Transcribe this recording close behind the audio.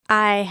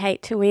I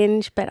hate to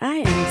whinge, but I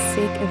am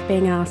sick of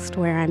being asked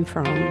where I'm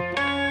from.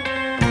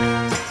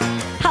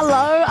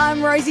 Hello,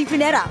 I'm Rosie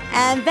Panetta,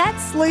 and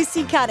that's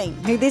Lucy Cutting,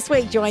 who this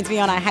week joins me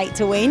on I Hate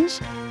to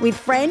Whinge with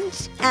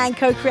friend and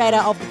co-creator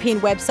of the Pin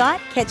website,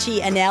 Ketchy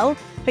Anel,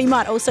 who you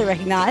might also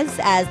recognise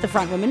as the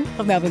frontwoman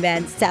of Melbourne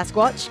band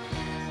Sasquatch.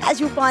 As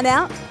you'll find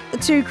out, the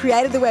two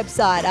created the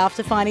website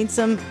after finding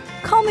some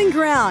common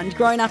ground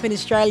growing up in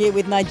Australia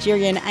with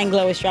Nigerian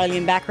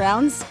Anglo-Australian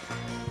backgrounds.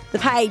 The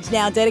page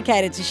now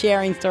dedicated to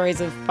sharing stories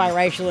of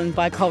biracial and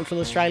bicultural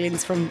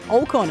Australians from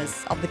all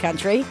corners of the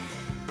country.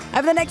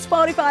 Over the next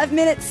 45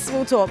 minutes,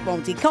 we'll talk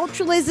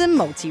multiculturalism,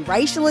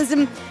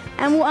 multiracialism,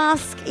 and we'll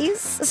ask,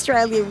 is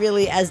Australia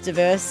really as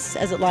diverse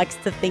as it likes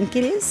to think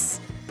it is?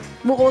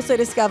 We'll also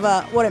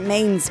discover what it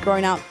means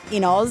growing up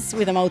in Oz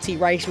with a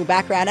multiracial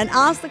background and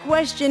ask the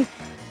question,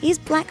 is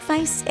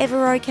blackface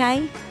ever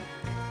okay?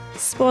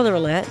 Spoiler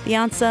alert, the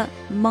answer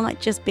might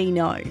just be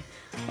no.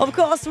 Of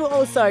course, we'll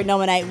also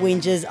nominate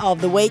Whingers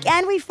of the Week,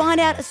 and we find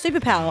out a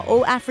superpower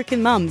all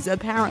African mums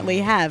apparently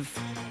have.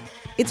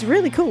 It's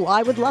really cool.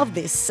 I would love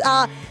this.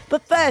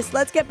 But first,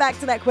 let's get back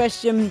to that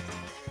question.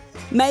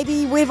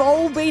 Maybe we've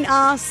all been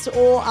asked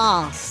or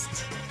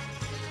asked.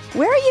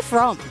 Where are you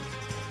from?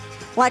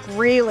 Like,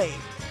 really?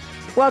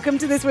 Welcome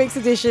to this week's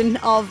edition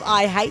of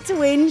I Hate to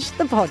Whinge,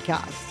 the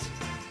podcast.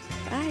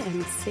 I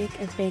am sick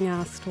of being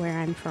asked where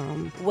I'm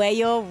from. Where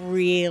you're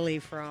really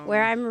from.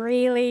 Where I'm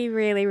really,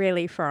 really,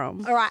 really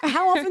from. All right.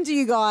 How often do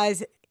you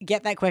guys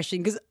get that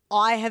question? Because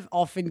I have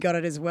often got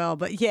it as well.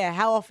 But yeah,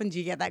 how often do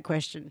you get that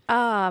question?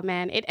 Oh,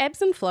 man, it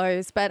ebbs and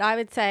flows. But I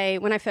would say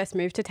when I first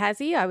moved to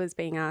Tassie, I was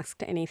being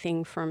asked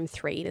anything from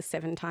 3 to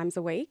 7 times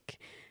a week.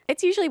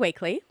 It's usually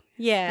weekly.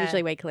 Yeah.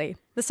 Usually weekly.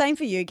 The same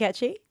for you,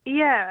 Ketchy?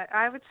 Yeah,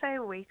 I would say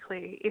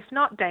weekly, if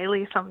not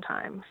daily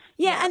sometimes.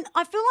 Yeah, and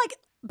I feel like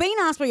being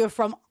asked where you're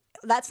from,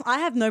 I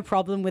have no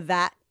problem with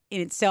that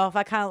in itself.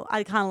 I kind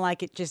of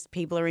like it. Just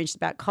people are interested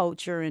about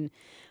culture. And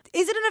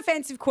is it an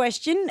offensive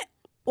question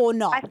or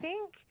not? I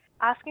think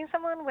asking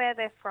someone where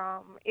they're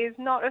from is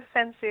not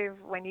offensive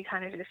when you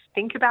kind of just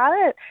think about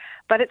it,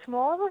 but it's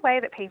more the way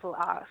that people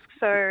ask.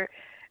 So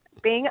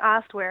being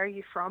asked where are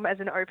you from as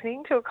an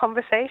opening to a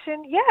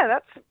conversation, yeah,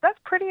 that's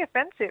pretty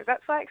offensive.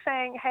 That's like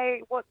saying,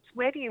 hey,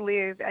 where do you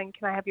live and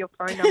can I have your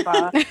phone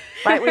number?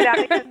 Like without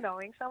even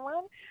knowing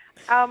someone.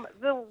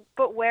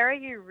 But where are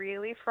you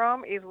really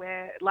from is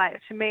where, like,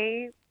 to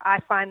me, I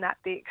find that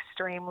the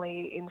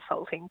extremely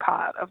insulting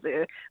part of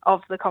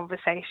the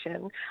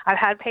conversation. I've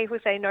had people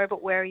say, no,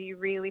 but where are you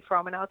really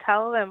from? And I'll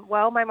tell them,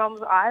 well, my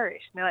mom's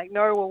Irish. And they're like,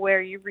 no, well, where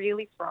are you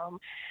really from?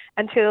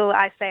 Until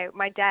I say,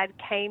 my dad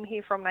came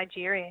here from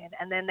Nigerian,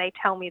 and then they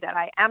tell me that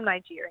I am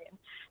Nigerian.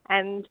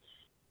 And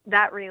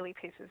that really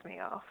pisses me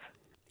off.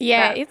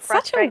 Yeah, that it's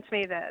frustrates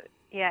me that,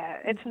 yeah,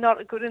 it's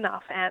not a good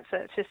enough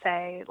answer to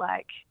say,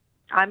 like,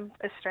 I'm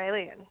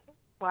Australian.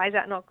 Why is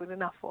that not good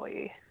enough for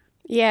you?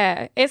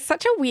 Yeah, it's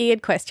such a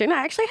weird question.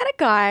 I actually had a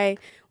guy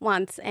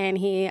once and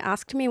he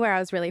asked me where I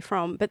was really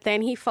from, but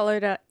then he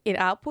followed it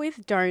up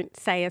with don't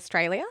say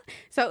Australia.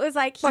 So it was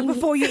like...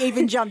 before you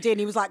even jumped in,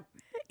 he was like...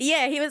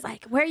 Yeah, he was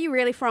like, where are you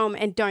really from?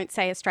 And don't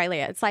say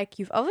Australia. It's like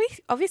you've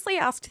obviously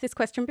asked this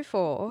question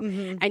before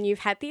and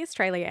you've had the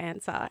Australia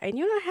answer and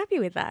you're not happy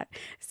with that.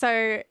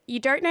 So you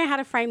don't know how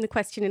to frame the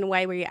question in a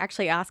way where you're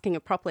actually asking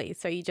it properly.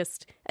 So you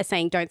just are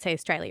saying don't say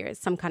Australia.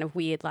 It's some kind of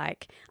weird,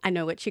 like, I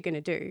know what you're going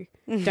to do.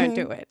 Don't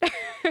do it.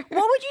 What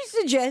would you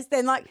suggest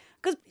then?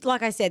 Because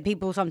like I said,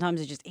 people sometimes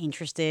are just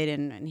interested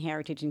in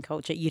heritage and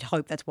culture. You'd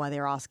hope that's why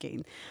they're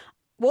asking.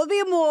 What would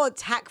be a more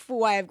tactful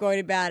way of going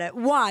about it?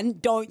 One,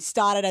 don't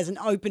start it as an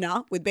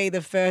opener would be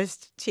the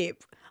first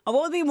tip. And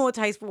what would be a more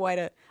tasteful way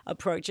to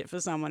approach it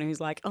for someone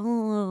who's like,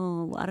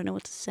 oh, I don't know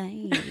what to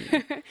say?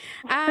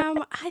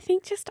 I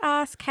think just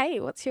ask, hey,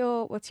 what's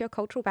your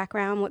cultural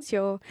background? What's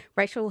your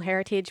racial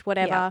heritage?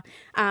 Whatever.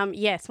 Yeah.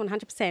 Yes,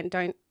 100%.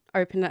 Don't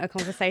open a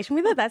conversation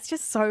with it. That's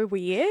just so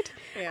weird.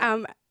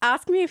 Yeah.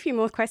 Ask me a few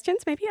more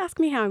questions. Maybe ask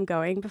me how I'm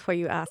going before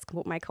you ask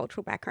what my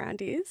cultural background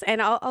is,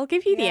 and I'll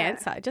give you the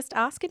answer. Just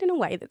ask it in a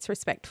way that's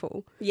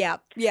respectful. Yeah,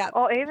 yeah.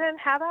 Or even,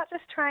 how about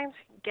just trying to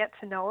get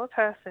to know a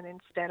person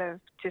instead of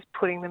just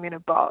putting them in a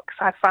box?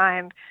 I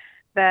find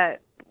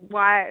that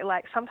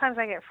sometimes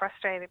I get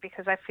frustrated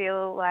because I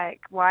feel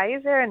like, why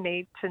is there a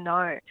need to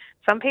know?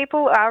 Some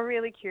people are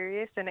really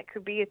curious, and it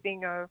could be a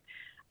thing of,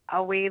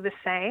 are we the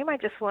same? I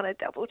just want to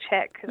double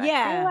check because I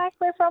feel like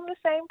we're from the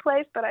same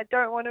place, but I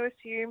don't want to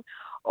assume.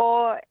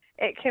 Or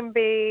it can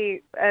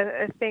be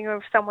a thing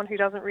of someone who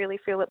doesn't really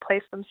feel at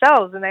place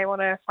themselves and they want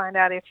to find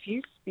out if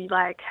you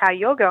like how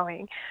you're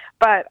going.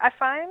 But I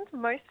find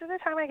most of the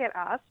time I get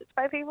asked, it's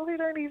by people who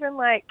don't even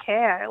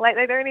care. Like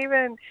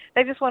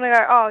they just want to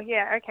go, oh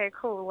yeah, okay,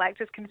 cool, like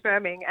just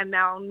confirming, and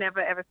now I'll never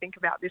ever think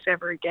about this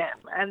ever again.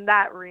 And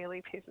that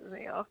really pisses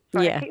me off. So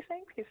I keep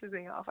saying pisses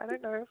me off. I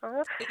don't know if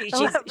I'm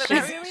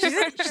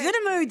She's in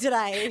a mood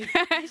today.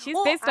 She's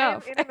pissed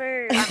off. I'm in a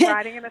mood. I'm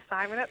writing an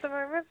assignment at the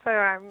moment, so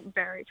I'm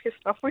very pissed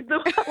off with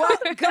them. Well,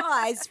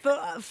 guys,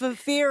 for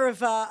fear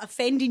of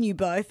offending you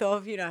both,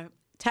 of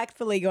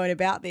tactfully going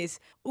about this.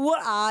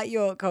 What are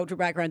your cultural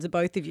backgrounds of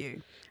both of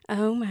you?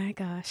 Oh my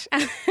gosh.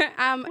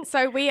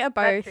 So we are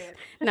both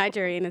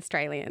Nigerian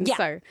Australians. Yeah.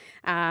 So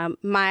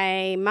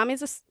my mum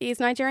is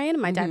Nigerian,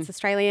 my dad's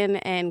Australian,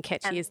 and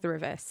Ketchy is the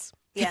reverse.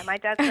 Yeah, my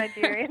dad's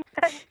Nigerian.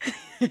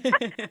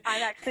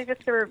 I'm actually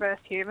just a reverse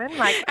human.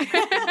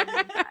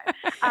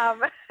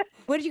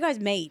 Where did you guys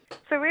meet?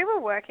 So we were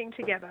working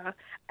together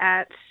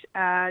at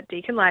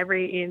Deakin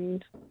Library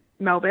in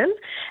Melbourne,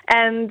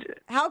 and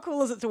How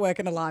cool is it to work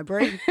in a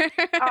library?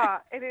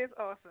 it is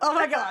awesome. Oh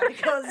my God,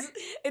 because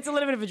it's a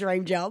little bit of a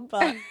dream job,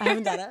 but I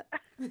haven't done it.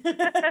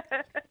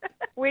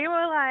 We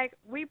were like,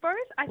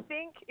 I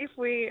think if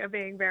we are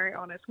being very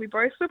honest, we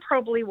both were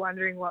probably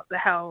wondering what the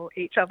hell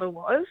each other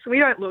was. We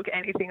don't look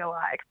anything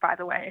alike, by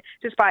the way,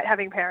 despite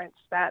having parents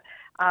that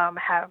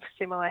have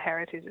similar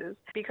heritages.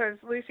 Because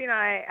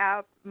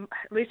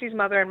Lucy's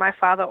mother and my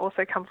father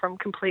also come from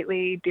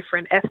completely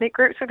different ethnic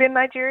groups within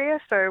Nigeria,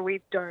 so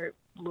we don't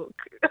look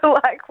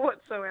alike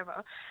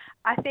whatsoever.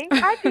 I think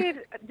I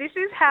did. This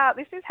is how.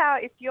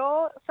 If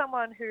you're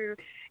someone who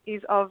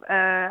is of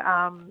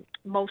a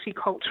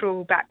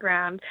multicultural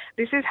background,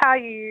 this is how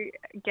you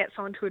get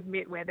someone to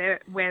admit where their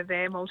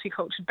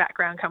multicultural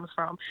background comes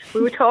from.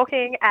 We were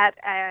talking as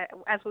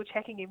we were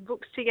checking in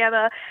books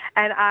together,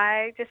 and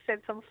I just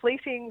said some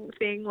fleeting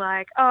thing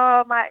like,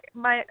 "Oh, my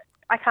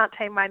I can't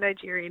tame my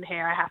Nigerian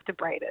hair. I have to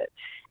braid it."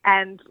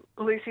 And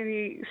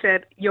Lucy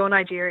said, "You're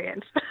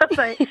Nigerian." I was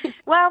like,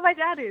 "Well, my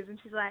dad is." And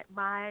she's like,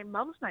 "My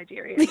mum's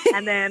Nigerian."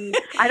 And then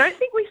I don't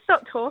think we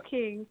stopped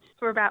talking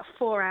for about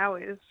 4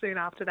 hours soon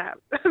after that.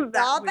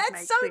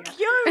 That's so clear.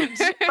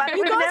 cute. But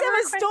You guys have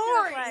a question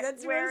story. of, like,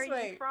 That's where really are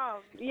you sweet.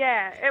 from?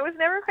 Yeah, it was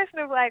never a question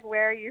of like,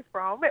 where are you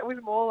from? It was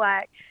more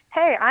like,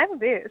 hey, I'm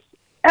this.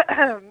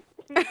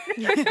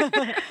 Your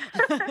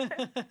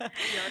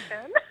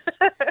turn.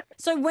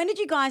 So when did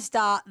you guys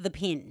start The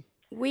Pin?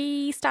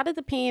 We started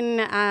the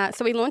pin,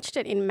 so we launched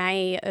it in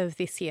May of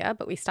this year,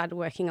 but we started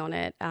working on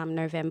it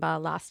November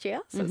last year.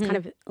 So it's kind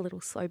of a little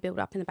slow build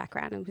up in the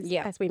background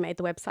as we made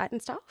the website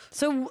and stuff.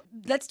 So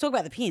let's talk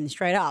about The Pin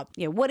straight up.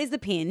 Yeah, what is The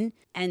Pin?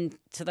 And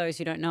to those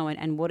who don't know it,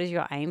 and what is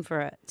your aim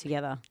for it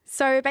together?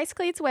 So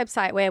basically it's a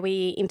website where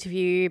we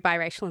interview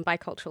biracial and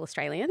bicultural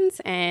Australians,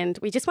 and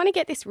we just want to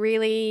get this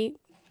really,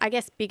 I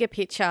guess, bigger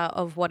picture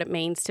of what it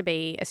means to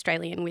be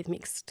Australian with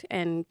mixed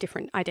and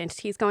different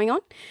identities going on.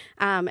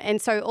 And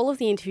so all of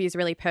the interviews are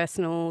really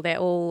personal. They're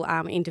all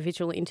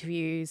individual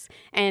interviews.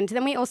 And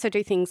then we also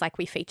do things like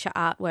we feature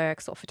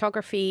artworks or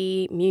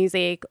photography,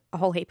 music, a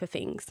whole heap of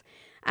things.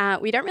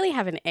 We don't really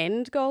have an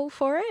end goal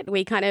for it.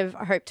 We kind of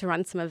hope to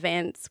run some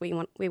events. We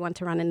want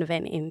to run an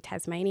event in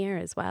Tasmania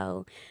as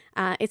well.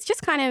 It's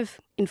just kind of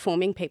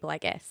informing people, I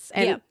guess.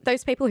 And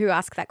those people who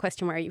ask that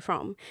question, where are you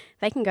from,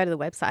 they can go to the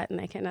website and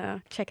they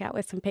can check out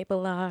where some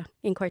people are,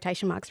 in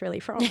quotation marks, really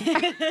from.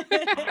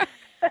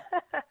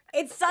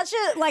 It's such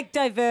a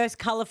diverse,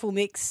 colourful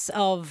mix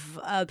of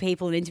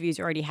people and interviews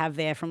you already have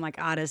there, from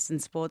artists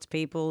and sports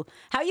people.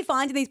 How are you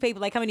finding these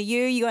people? They coming to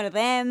you, you go to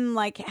them?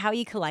 How are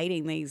you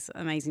collating these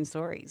amazing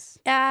stories?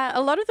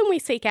 A lot of them we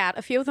seek out.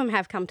 A few of them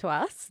have come to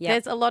us. Yep.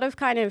 There's a lot of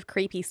kind of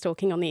creepy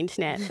stalking on the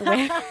internet.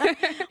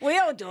 We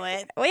all do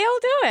it. We all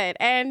do it.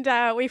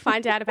 And we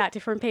find out about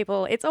different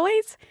people. It's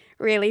always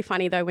really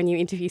funny, though, when you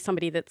interview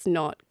somebody that's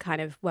not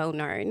kind of well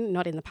known,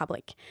 not in the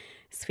public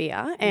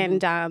sphere, and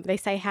they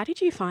say, "How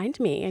did you find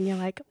me?" And you're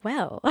like,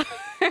 "Well,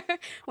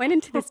 went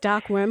into this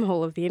dark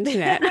wormhole of the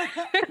internet."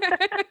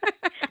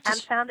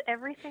 And found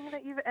everything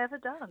that you've ever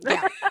done.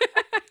 Yeah.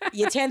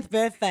 Your 10th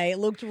birthday, it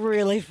looked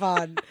really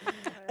fun.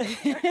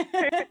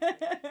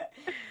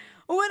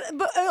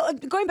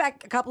 Going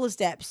back a couple of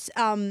steps,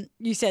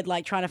 you said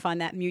trying to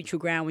find that mutual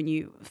ground when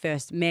you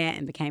first met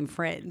and became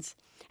friends.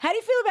 How do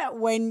you feel about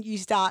when you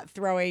start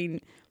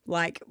throwing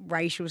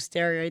racial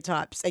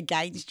stereotypes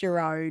against your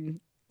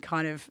own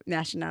kind of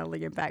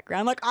nationality and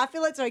background? I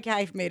feel it's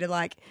okay for me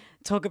to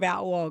talk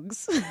about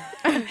wogs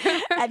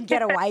and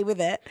get away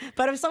with it.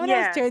 But if someone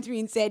else turned to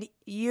me and said,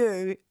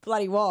 "You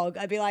bloody wog,"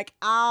 I'd be like,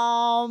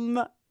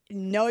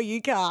 no,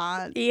 you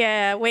can't.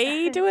 Yeah,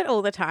 we do it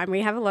all the time.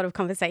 We have a lot of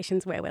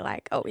conversations where we're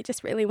like, "Oh, we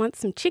just really want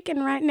some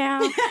chicken right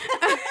now."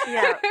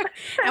 Yeah.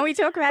 And we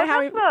talk about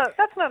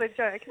that's not a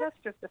joke. That's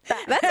just a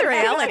fact. That's a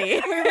reality.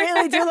 We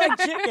really do like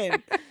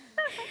chicken.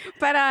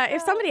 But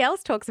if somebody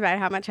else talks about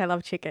how much I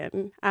love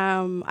chicken,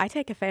 I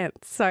take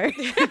offense. So,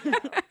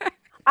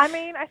 I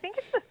mean, I think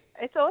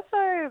it's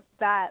also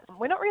that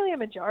we're not really a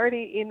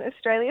majority in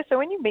Australia. So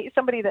when you meet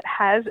somebody that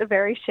has a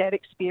very shared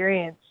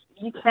experience,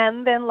 you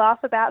can then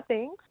laugh about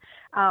things,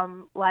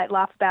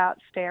 laugh about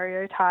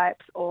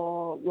stereotypes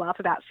or laugh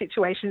about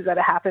situations that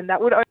have happened that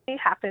would only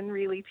happen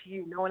really to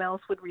you. No one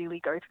else would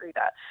really go through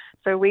that.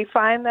 So we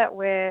find that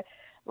we're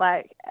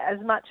as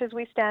much as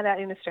we stand out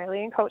in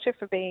Australian culture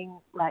for being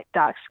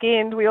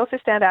dark-skinned, we also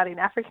stand out in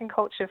African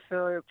culture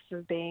for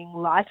being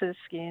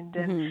lighter-skinned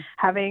and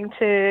having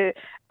to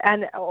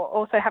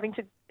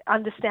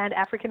understand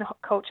African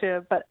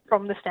culture, but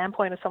from the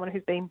standpoint of someone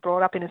who's been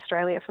brought up in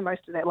Australia for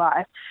most of their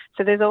life.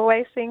 So there's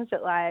always things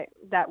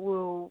that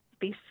will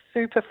be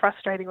super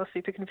frustrating or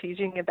super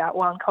confusing about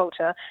one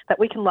culture that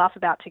we can laugh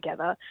about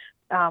together.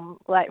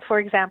 Like, for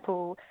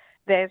example,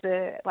 there's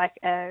a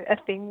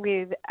thing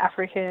with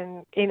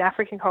African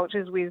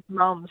cultures with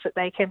mums that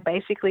they can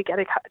basically get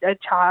a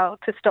child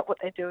to stop what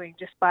they're doing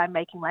just by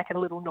making like a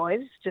little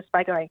noise, just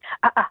by going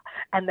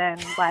and then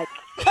like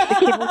the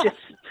kid will just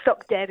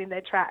stop dead in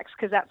their tracks,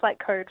 because that's like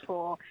code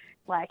for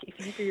like,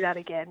 if you do that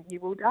again, you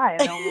will die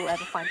and no one will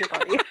ever find your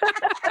body.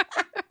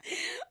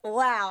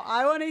 Wow,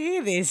 I want to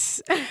hear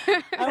this. No,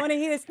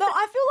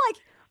 I feel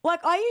like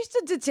I used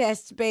to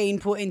detest being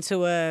put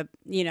into a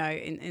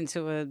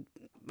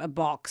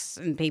box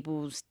and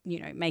people's,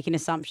 making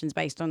assumptions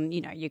based on,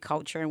 your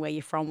culture and where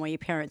you're from, where your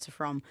parents are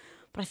from.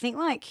 But I think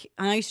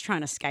I used to try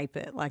and escape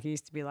it. Like I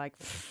used to be like,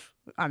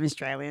 I'm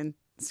Australian.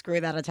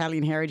 Screw that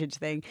Italian heritage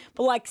thing.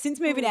 But since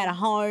moving out of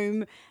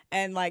home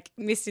and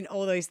missing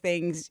all those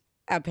things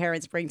our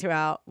parents bring to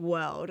our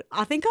world,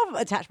 I think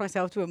I've attached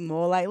myself to it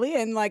more lately.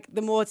 And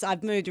the more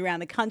I've moved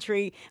around the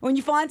country, when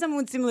you find someone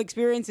with similar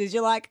experiences,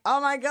 you're like,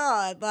 oh my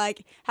God,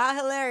 how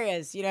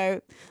hilarious.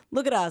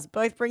 Look at us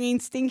both bringing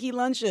stinky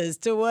lunches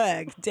to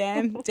work.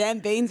 Damn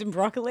beans and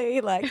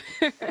broccoli. I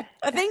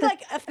think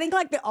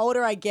the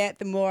older I get,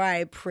 the more I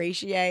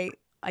appreciate,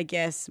 I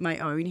guess, my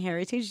own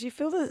heritage. Do you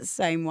feel the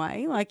same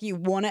way? You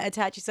want to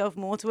attach yourself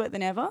more to it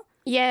than ever?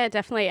 Yeah,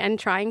 definitely, and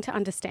trying to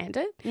understand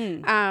it.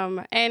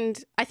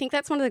 And I think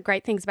that's one of the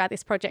great things about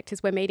this project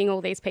is we're meeting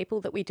all these people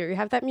that we do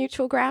have that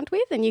mutual ground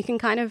with, and you can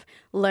kind of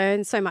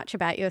learn so much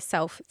about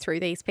yourself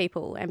through these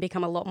people and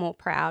become a lot more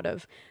proud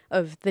of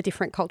the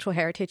different cultural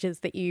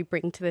heritages that you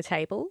bring to the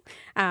table.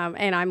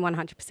 And I'm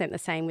 100% the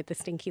same with the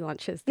stinky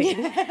lunches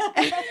thing.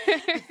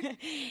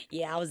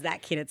 Yeah, I was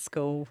that kid at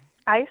school.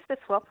 I used to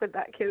swap with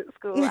that kid at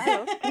school. I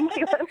love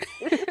stinky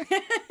lunches.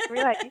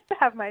 I used to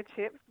have my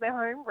chips, they're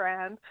home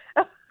brand.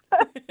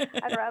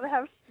 I'd rather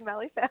have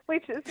smelly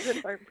sandwiches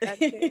than home brand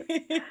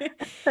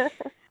chips.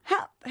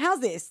 How's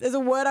this? There's a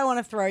word I want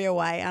to throw your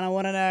way, and I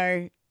want to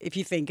know if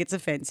you think it's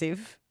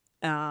offensive.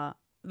 The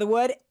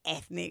word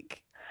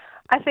ethnic.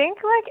 I think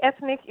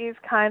ethnic is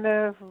kind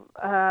of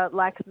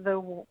the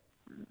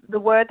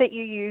word that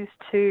you use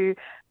to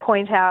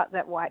point out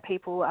that white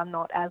people are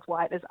not as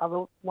white as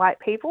other white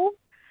people.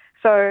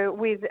 So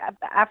with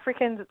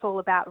Africans, it's all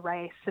about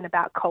race and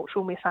about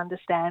cultural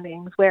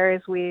misunderstandings,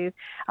 whereas with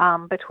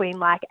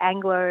between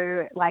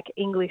Anglo,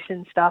 English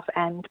and stuff,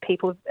 and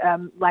people a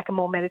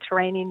more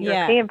Mediterranean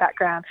European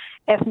background,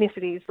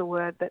 ethnicity is the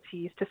word that's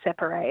used to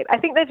separate. I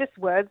think they're just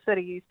words that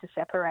are used to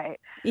separate.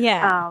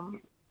 Yeah.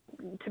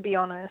 To be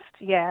honest,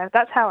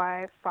 that's how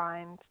I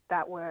find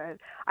that word.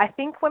 I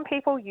think when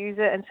people use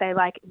it and say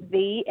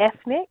the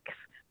ethnics,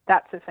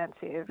 that's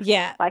offensive.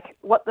 Yeah.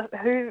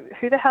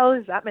 Who the hell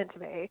is that meant to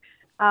be?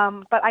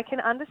 But I can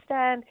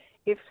understand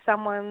if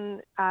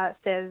someone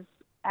says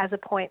as a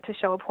point to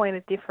show a point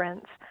of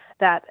difference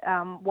that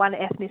one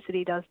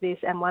ethnicity does this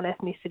and one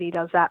ethnicity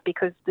does that,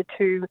 because the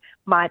two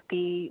might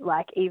be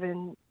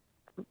even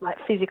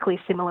physically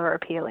similar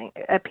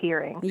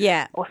appearing.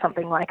 Yeah. Or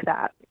something like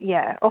that.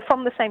 Yeah. Or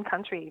from the same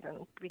country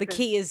even. The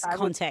key is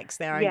context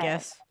there, I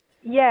guess.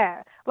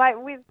 Yeah,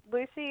 with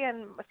Lucy,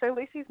 so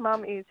Lucy's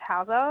mum is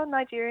Hausa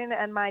Nigerian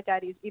and my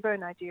dad is Igbo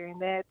Nigerian.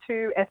 They're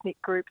two ethnic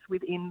groups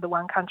within the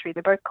one country.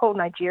 They're both called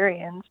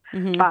Nigerians,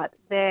 but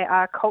there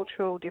are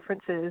cultural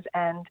differences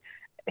and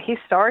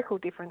historical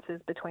differences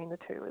between the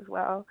two as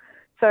well.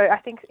 So I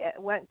think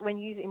when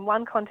used in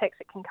one context,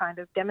 it can kind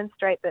of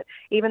demonstrate that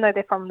even though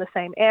they're from the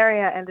same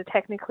area and are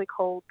technically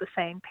called the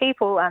same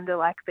people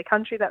under the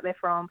country that they're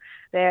from,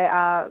 there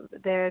are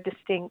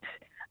distinct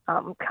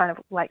kind of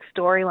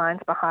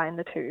storylines behind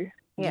the two.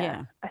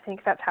 Yeah. I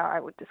think that's how I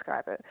would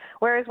describe it.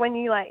 Whereas when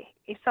you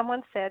if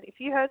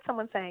you heard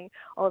someone saying,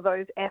 oh,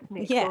 those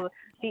ethnics or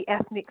the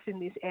ethnics in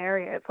this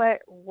area, it's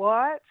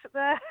what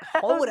the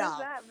hell does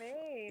that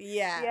mean?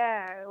 Yeah.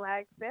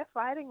 Yeah, they're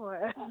fighting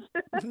words.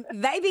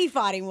 They be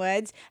fighting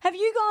words. Have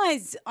you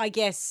guys, I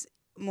guess,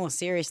 more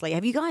seriously,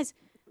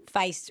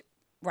 faced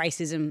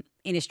racism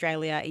in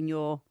Australia in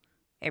your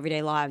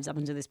everyday lives up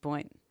until this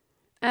point?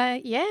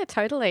 Yeah,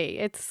 totally.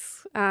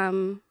 It's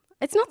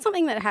not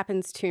something that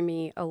happens to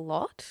me a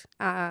lot,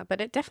 but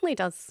it definitely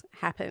does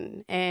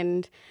happen.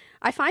 And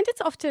I find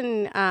it's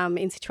often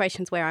in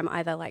situations where I'm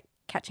either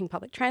catching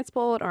public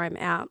transport or I'm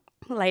out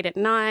late at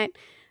night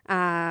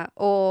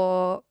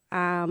or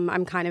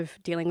I'm kind of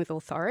dealing with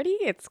authority.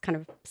 It's kind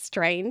of a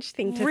strange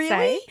thing to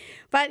say,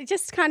 but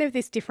just kind of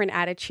this different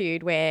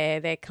attitude where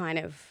they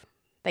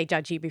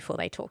judge you before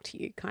they talk to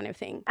you kind of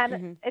thing.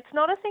 And it's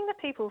not a thing that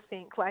people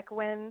think,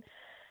 when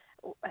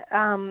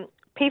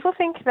people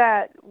think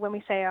that when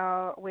we say,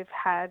 oh, we've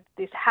had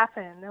this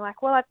happen, they're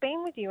like, well, I've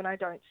been with you and I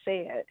don't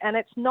see it. And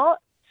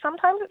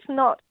sometimes it's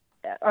not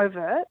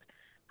overt.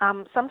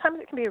 Sometimes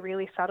it can be a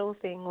really subtle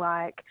thing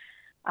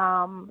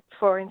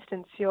For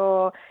instance,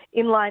 you're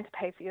in line to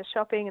pay for your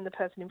shopping and the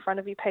person in front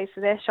of you pays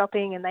for their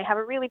shopping, and they have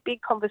a really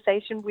big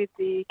conversation with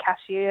the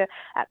cashier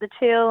at the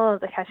till.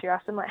 The cashier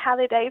asks them like how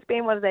their day's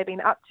been, what have they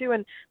been up to,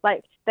 and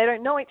like they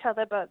don't know each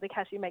other, but the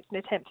cashier makes an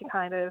attempt to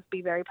kind of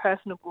be very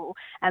personable.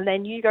 And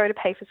then you go to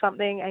pay for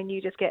something and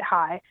you just get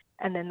high,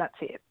 and then that's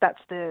it. That's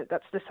the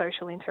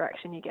social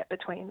interaction you get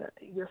between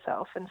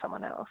yourself and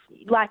someone else.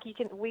 Like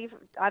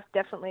I've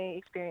definitely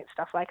experienced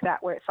stuff like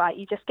that where it's like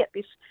you just get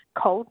this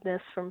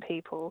coldness from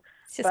people.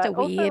 It's just a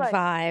weird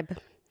vibe.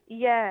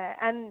 Yeah,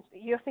 and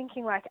you're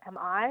thinking like, am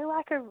I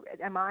like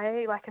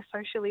a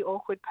socially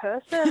awkward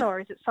person, or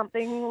is it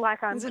something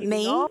like I'm? Is it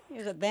me? Off?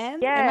 Is it them?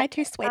 Yeah. Am I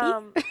too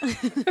sweaty?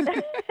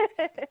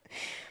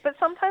 But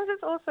sometimes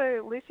it's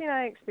also, Lucy and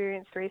I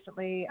experienced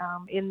recently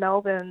in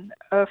Melbourne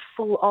a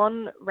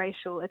full-on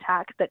racial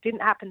attack that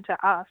didn't happen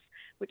to us,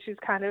 which is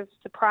kind of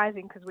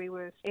surprising because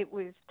it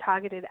was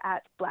targeted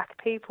at black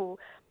people,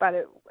 but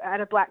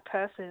at a black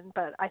person.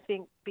 But I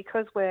think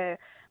because we're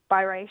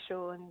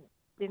biracial and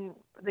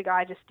the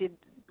guy just did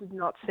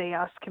not see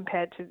us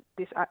compared to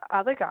this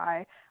other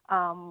guy.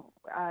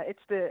 It's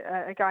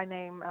a guy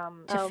named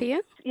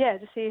Jafia?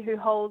 Jafia, who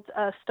holds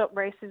a "Stop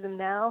Racism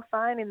Now"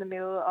 sign in the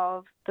middle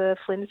of the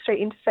Flinders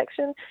Street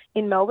intersection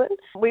in Melbourne.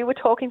 We were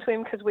talking to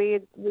him because we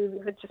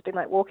had just been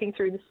like walking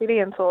through the city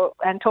and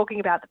talking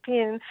about the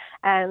pin,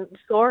 and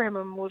saw him,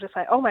 and we were just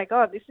like, oh my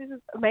God, this is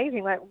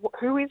amazing! Like,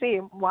 who is he?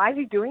 Why is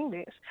he doing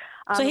this?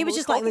 So he was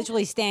just like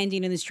literally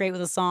standing in the street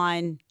with a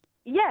sign.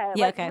 Yeah,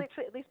 okay.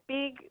 Literally this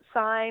big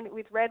sign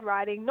with red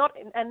writing, not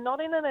in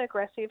an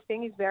aggressive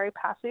thing. He's very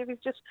passive. He's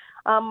just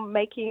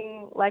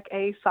making like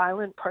a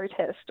silent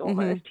protest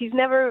almost. Mm-hmm. He's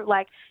never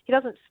he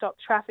doesn't stop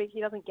traffic.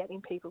 He doesn't get in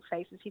people's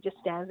faces. He just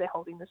stands there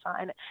holding the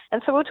sign.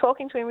 And so we're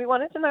talking to him. We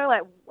wanted to know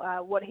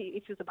if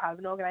he was a part of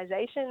an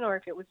organisation or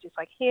if it was just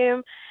like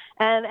him.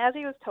 And as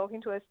he was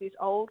talking to us, this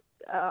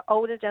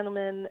older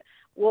gentleman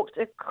walked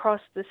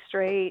across the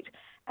street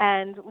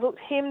and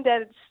looked him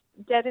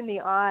dead in the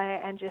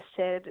eye and just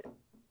said,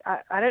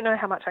 I don't know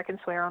how much I can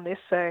swear on this,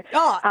 so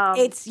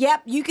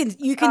you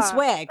can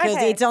swear because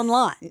it's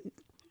online.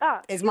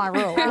 Is my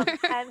rule.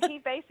 And he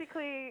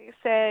basically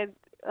said,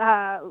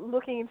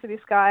 looking into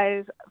this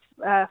guy's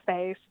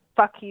face,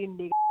 "Fuck you,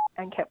 nigga,"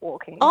 and kept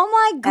walking. Oh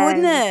my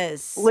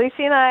goodness! And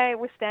Lucy and I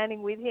were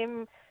standing with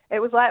him.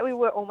 It was like we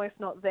were almost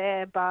not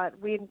there, but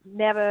we'd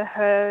never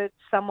heard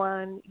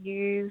someone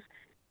use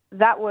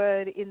that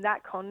word in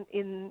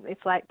its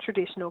like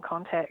traditional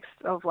context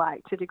of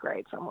like to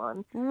degrade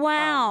someone.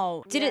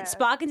 Wow. Did it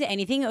spark into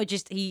anything, or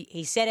just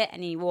he said it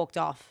and he walked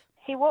off?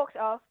 He walked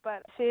off,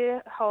 but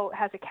Sear Holt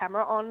has a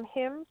camera on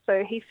him,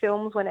 so he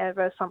films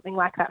whenever something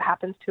like that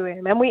happens to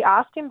him. And we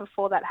asked him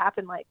before that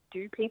happened, like, do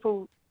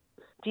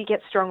you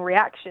get strong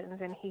reactions?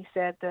 And he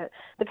said that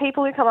the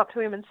people who come up to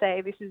him and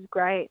say, this is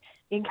great,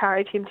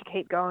 encourage him to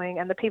keep going.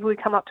 And the people who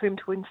come up to him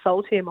to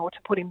insult him or to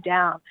put him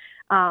down,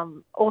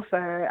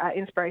 also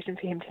inspiration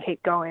for him to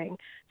keep going.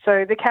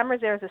 So the camera's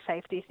there as a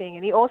safety thing.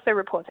 And he also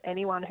reports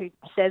anyone who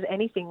says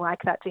anything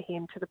like that to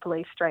him to the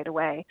police straight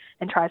away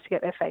and tries to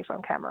get their face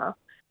on camera.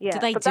 Yeah,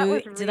 that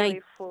was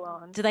really full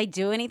on. Do they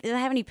do anything? Do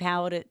they have any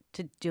power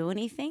to do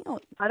anything? Or?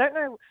 I don't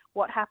know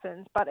what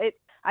happens, but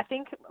I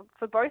think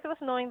for both of us,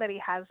 knowing that he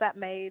has that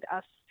made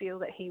us feel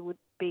that he would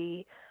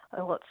be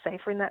a lot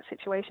safer in that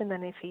situation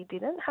than if he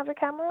didn't have a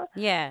camera.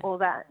 Yeah. Or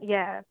that,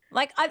 yeah.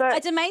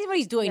 It's amazing what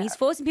he's doing. Yeah. He's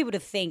forcing people to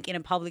think in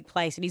a public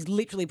place, and he's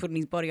literally putting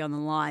his body on the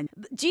line.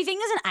 Do you think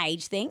there's an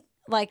age thing?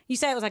 Like, you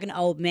say it was like an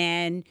old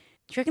man.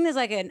 Do you reckon there's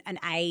like an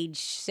age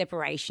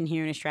separation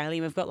here in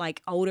Australia? We've got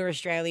like older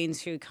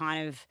Australians who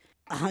kind of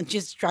are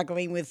just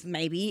struggling with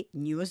maybe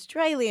new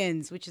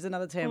Australians, which is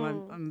another term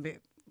I'm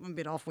a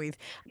bit off with.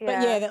 Yeah.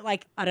 But yeah, that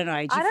like, I don't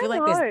know. Do you feel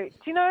like there's... Do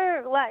you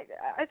know, like,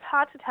 it's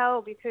hard to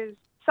tell because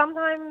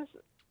sometimes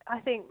I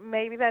think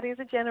maybe that is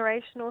a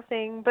generational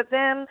thing, but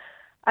then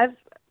I've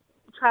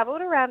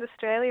travelled around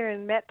Australia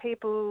and met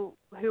people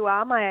who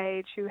are my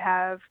age who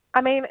have,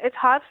 it's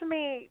hard for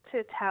me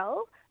to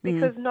tell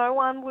because no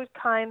one would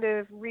kind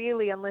of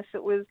really, unless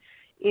it was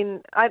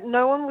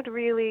no one would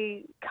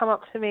really come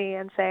up to me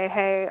and say,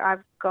 hey,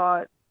 I've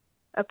got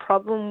a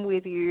problem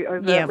with you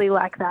overtly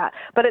like that.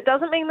 But it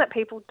doesn't mean that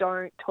people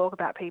don't talk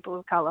about people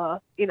of colour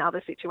in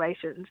other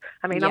situations.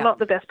 I'm not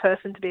the best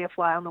person to be a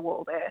fly on the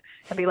wall there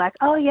and be like,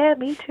 oh yeah,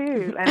 me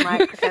too, and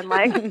like pretend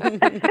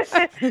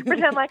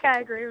like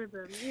I agree with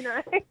them. You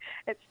know,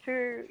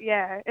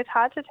 it's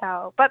hard to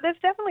tell. But there's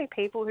definitely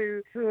people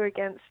who are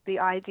against the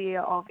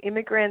idea of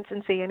immigrants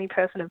and see any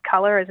person of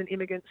colour as an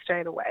immigrant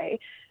straight away.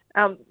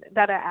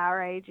 That are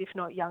our age, if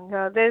not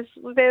younger. There's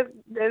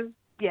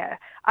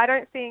I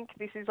don't think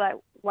this is like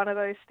one of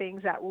those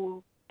things that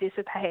will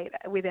dissipate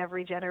with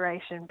every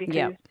generation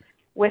because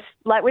we're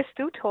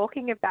still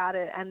talking about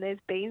it, and there's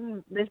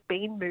been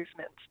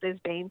movements, there's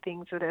been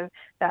things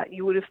that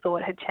you would have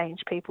thought had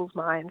changed people's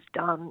minds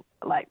done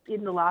like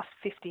in the last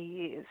 50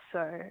 years.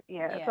 So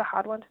it's a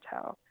hard one to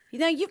tell. You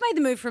know, you've made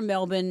the move from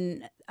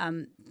Melbourne,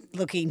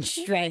 looking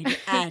straight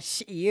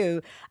at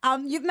you.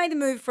 You've made the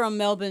move from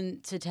Melbourne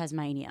to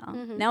Tasmania.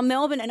 Now,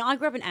 Melbourne, and I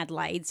grew up in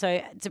Adelaide,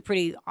 so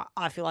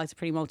I feel like it's a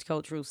pretty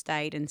multicultural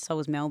state, and so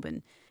was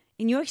Melbourne.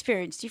 In your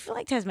experience, do you feel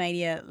like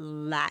Tasmania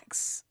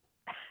lacks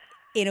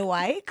in a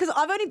way? Because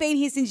I've only been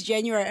here since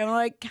January, and when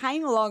I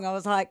came along, I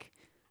was like,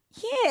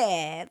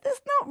 yeah,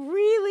 there's not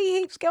really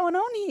heaps going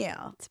on here.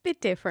 It's a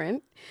bit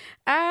different.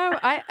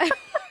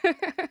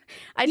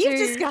 You've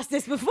discussed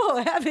this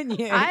before, haven't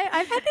you?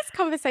 I've had this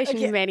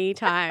conversation many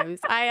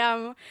times.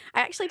 I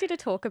actually did a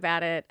talk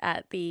about it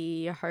at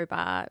the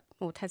Hobart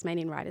or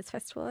Tasmanian Writers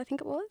Festival, I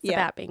think it was,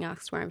 about being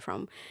asked where I'm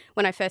from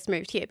when I first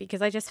moved here,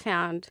 because I just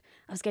found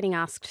I was getting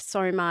asked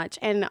so much,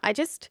 and I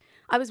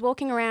was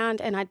walking around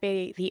and I'd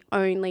be the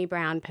only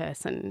brown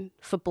person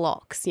for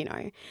blocks, you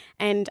know.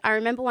 And I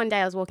remember one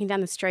day I was walking down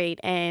the street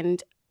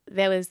and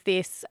there was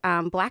this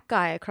black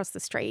guy across the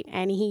street,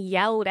 and he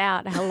yelled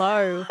out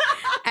hello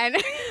and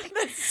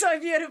that's so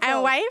beautiful,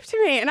 and waved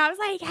to me, and I was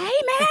like, hey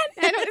man,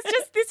 and it was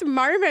just this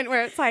moment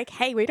where it's like,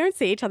 hey, we don't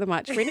see each other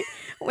much,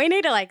 we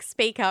need to like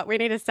speak up, we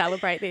need to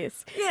celebrate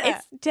this.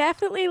 It's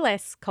definitely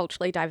less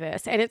culturally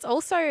diverse, and it's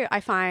also, I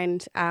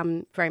find,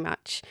 very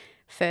much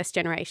first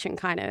generation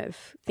kind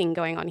of thing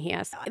going on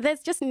here. So there's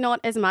just not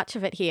as much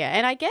of it here.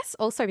 And I guess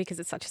also because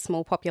it's such a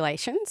small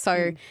population.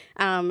 So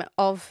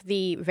of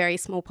the very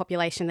small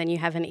population, then you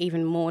have an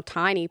even more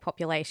tiny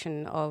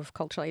population of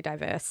culturally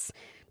diverse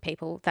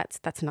people.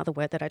 That's another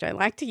word that I don't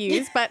like to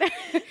use, but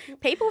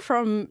people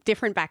from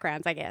different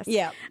backgrounds, I guess.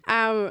 Yeah.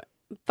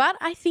 But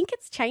I think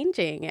it's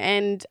changing,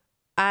 and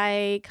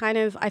I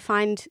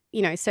find,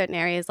 you know, certain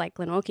areas like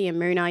Glenorchy and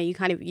Moonah,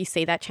 you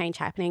see that change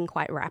happening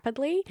quite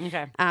rapidly.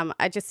 Okay.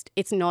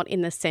 It's not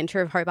in the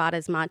centre of Hobart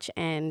as much,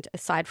 and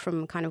aside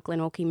from kind of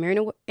Glenorchy,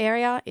 Moonah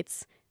area,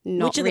 it's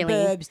not Which are really. the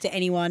burbs to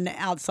anyone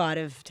outside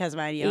of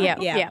Tasmania?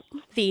 Yeah.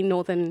 The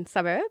northern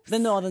suburbs. The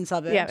northern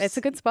suburbs. Yeah, it's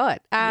a good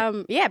spot.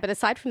 But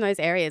aside from those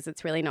areas,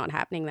 it's really not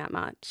happening that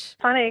much.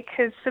 Funny,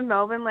 because for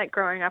Melbourne, like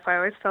growing up, I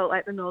always felt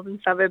like the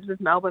northern suburbs of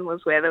Melbourne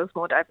was where there was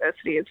more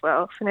diversity as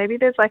well. So maybe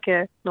there's like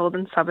a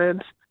northern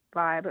suburbs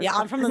vibe. Yeah,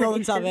 I'm from the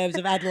northern suburbs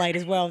of Adelaide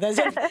as well. There's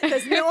north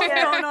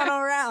going on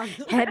all around.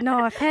 Head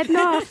north, head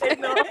north. Head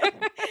north.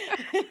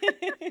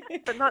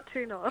 But not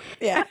too north.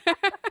 Yeah.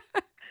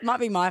 Might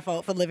be my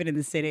fault for living in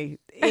the city.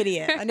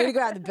 Idiot. I need to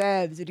go out the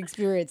burbs and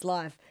experience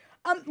life.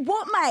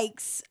 What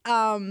makes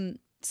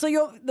so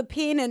you're the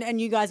PIN and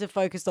you guys are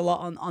focused a lot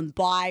on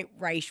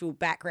biracial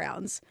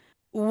backgrounds.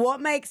 What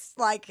makes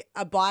like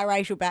a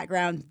biracial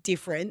background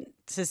different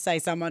to say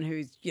someone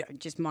who's, you know,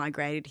 just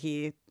migrated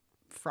here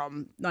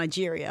from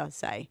Nigeria,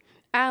 say?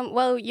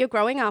 Well, you're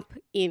growing up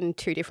in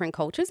two different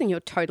cultures and you're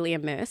totally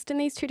immersed in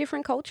these two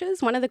different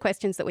cultures. One of the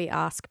questions that we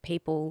ask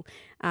people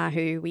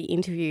who we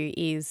interview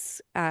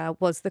is,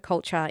 was the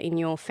culture in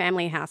your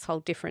family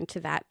household different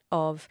to that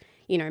of,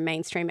 you know,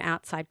 mainstream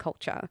outside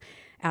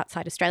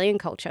Australian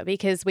culture?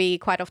 Because we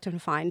quite often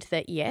find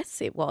that,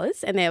 yes, it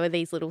was. And there were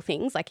these little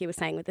things, like you were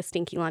saying with the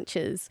stinky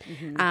lunches,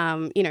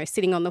 you know,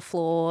 sitting on the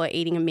floor,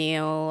 eating a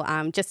meal,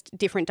 just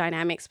different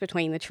dynamics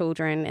between the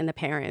children and the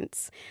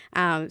parents.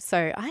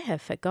 So I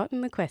have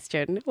forgotten the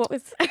question. What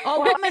was...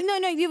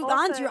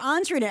 you're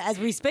answering it as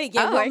we speak.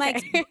 Yeah, what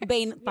makes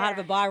being part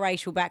of a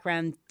biracial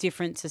background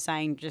different to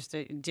saying just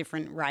a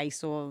different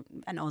race or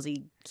an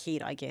Aussie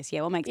kid, I guess?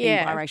 Yeah, what makes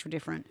being biracial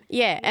different?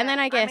 Yeah, and then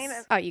I guess...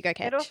 you go,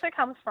 Kate. It also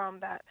comes from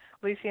that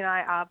Lucy and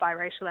I are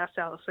biracial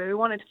ourselves, so we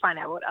wanted to find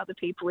out what other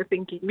people were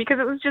thinking, because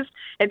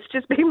it's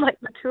just been like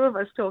the two of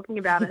us talking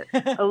about it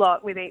a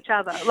lot with each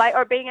other, like,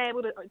 or being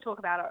able to talk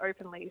about it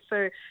openly.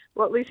 So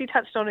what Lucy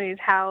touched on is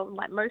how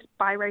like most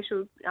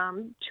biracial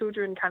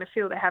children kind of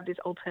feel they have this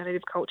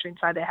alternative culture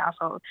inside their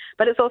household,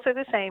 but it's also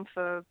the same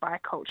for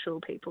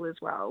bicultural people as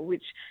well,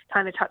 which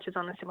kind of touches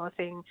on a similar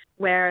thing,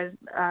 whereas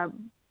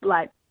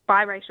like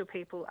biracial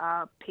people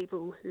are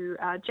people who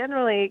are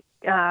generally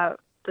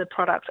the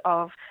product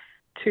of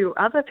two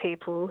other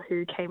people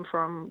who came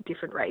from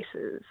different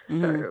races,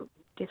 so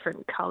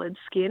different coloured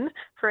skin,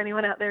 for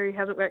anyone out there who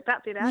hasn't worked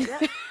that bit out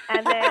yet.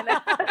 And then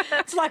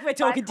it's like we're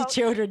talking to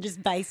children,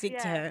 just basic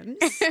terms.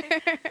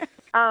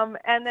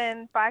 And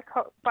then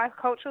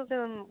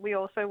biculturalism we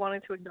also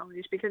wanted to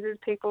acknowledge, because there's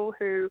people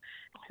who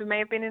may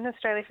have been in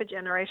Australia for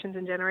generations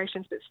and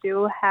generations but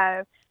still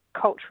have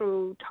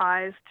cultural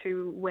ties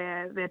to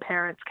where their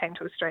parents came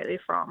to Australia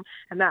from,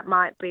 and that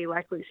might be,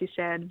 like Lucy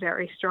said,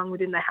 very strong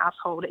within the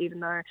household, even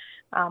though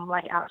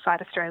like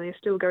outside Australia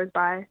still goes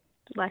by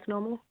like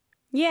normal.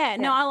 Yeah,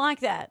 no, I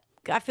like that.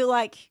 I feel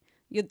like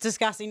you're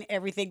discussing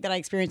everything that I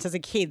experienced as a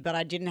kid, but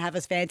I didn't have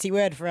a fancy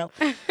word for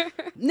it.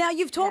 Now,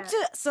 you've talked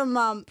to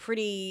some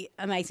pretty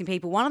amazing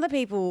people. One of the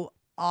people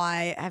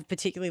I have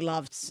particularly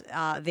loved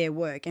their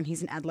work, and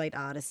he's an Adelaide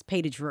artist,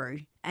 Peter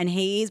Drew. And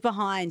he is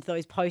behind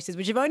those posters,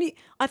 which have only,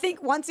 I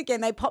think, once again,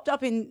 they popped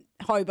up in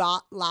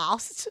Hobart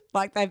last.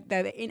 Like,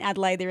 they're in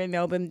Adelaide, they're in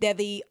Melbourne. They're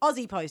the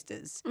Aussie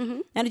posters.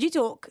 Now, did you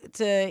talk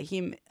to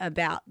him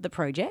about the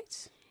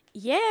project?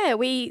 Yeah,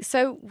 we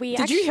Did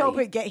actually, you help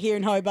it get here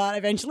in Hobart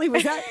eventually?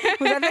 Was that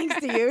thanks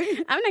to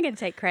you? I'm not going to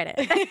take credit.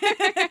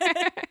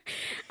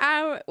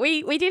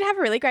 We did have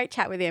a really great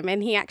chat with him,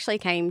 and he actually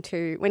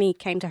when he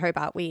came to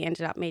Hobart, we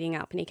ended up meeting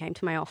up, and he came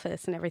to my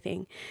office and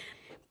everything.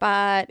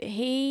 But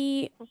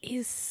he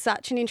is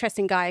such an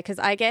interesting guy because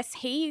I guess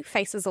he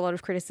faces a lot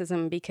of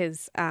criticism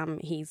because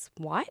he's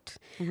white.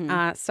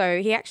 So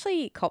he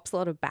actually cops a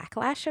lot of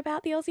backlash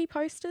about the Aussie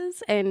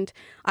posters, and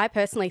I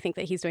personally think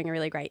that he's doing a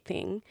really great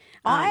thing.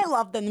 I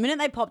love them. The minute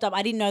they popped up,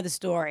 I didn't know the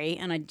story,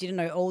 and I didn't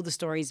know all the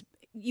stories.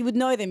 You would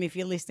know them if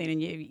you're listening,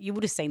 and you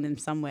would have seen them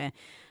somewhere.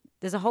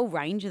 There's a whole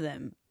range of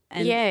them.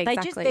 And Yeah,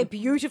 exactly. they're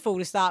beautiful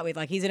to start with.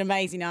 Like, he's an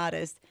amazing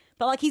artist.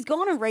 But, like, he's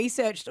gone and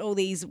researched all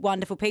these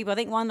wonderful people. I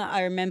think one that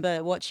I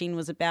remember watching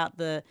was about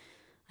I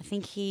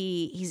think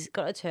he's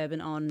got a turban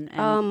on.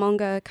 And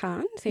Monga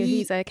Khan, so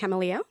he's a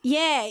Cameleer.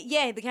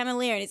 Yeah, the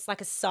Cameleer, and it's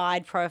like a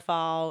side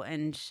profile,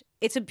 and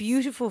it's a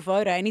beautiful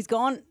photo. And he's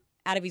gone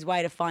out of his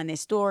way to find their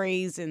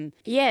stories. And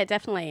Yeah,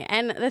 definitely.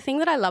 And the thing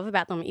that I love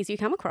about them is you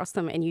come across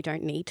them and you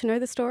don't need to know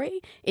the story.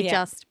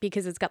 Just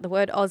because it's got the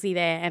word Aussie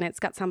there and it's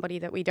got somebody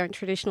that we don't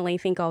traditionally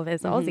think of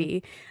as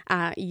Aussie,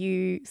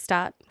 you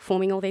start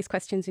forming all these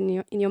questions in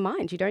your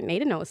mind. You don't need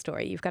to know a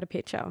story. You've got a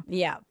picture.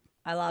 yeah,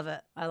 I love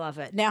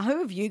it. Now,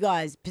 who have you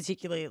guys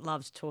particularly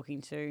loved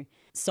talking to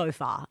so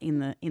far in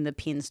the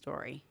Pin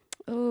story?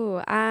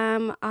 Oh,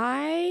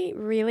 I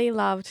really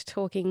loved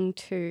talking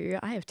to,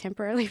 I have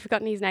temporarily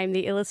forgotten his name,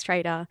 the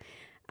illustrator.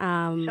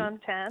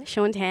 Sean Tan.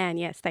 Sean Tan,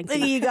 yes, thanks. Look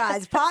at you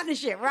guys,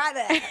 partnership right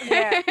there.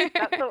 Yeah,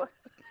 that's all.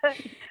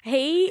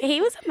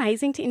 He was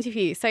amazing to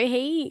interview. So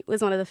he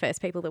was one of the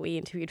first people that we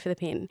interviewed for the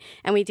Pin,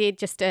 and we did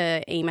just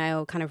a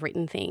email kind of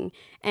written thing,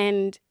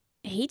 and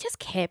he just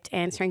kept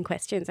answering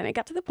questions, and it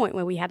got to the point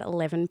where we had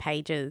 11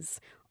 pages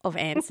of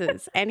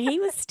answers, and he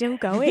was still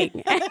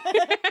going.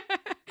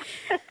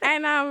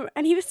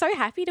 And he was so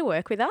happy to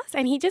work with us,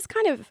 and he just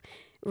kind of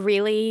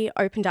really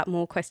opened up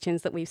more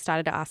questions that we've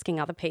started asking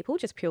other people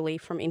just purely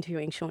from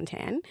interviewing Sean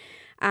Tan.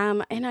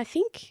 And I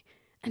think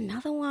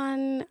another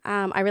one,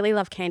 I really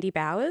love Candy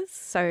Bowers.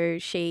 So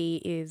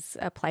she is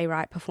a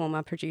playwright,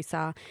 performer,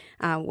 producer,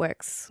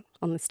 works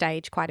on the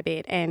stage quite a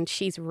bit, and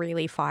she's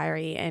really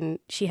fiery, and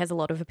she has a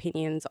lot of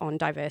opinions on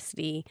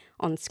diversity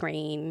on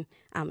screen,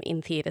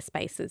 in theatre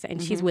spaces,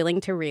 and she's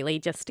willing to really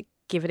just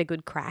give it a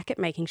good crack at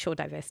making sure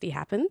diversity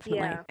happens.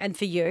 Yeah. And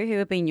for you, who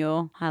have been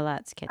your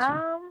highlights, Ketchy?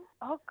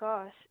 Oh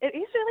gosh, it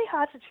is really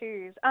hard to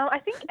choose. I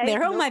think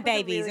They're all Nook my was a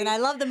babies, really- and I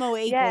love them all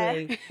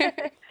equally. Yeah.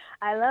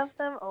 I love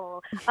them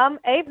all.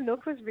 Abe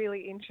Nook was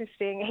really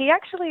interesting. He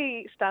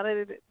actually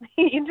started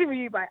the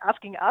interview by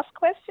asking us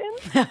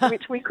questions,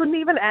 which we couldn't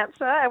even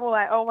answer. And we're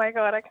like, oh my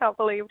God, I can't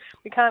believe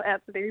we can't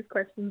answer these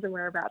questions and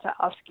we're about to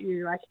ask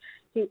you. Like,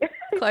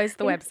 Close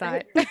the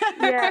website.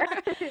 Yeah.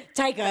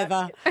 Take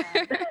over.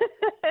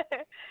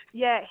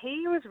 Yeah,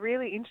 he was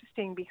really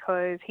interesting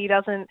because he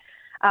doesn't,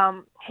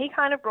 he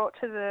kind of brought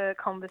to the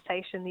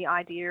conversation the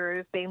idea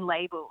of being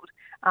labelled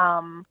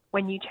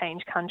when you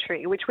change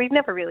country, which we've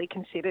never really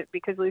considered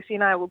because Lucy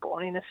and I were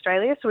born in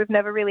Australia, so we've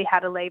never really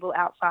had a label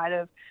outside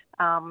of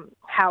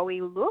how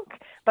we look.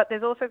 But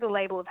there's also the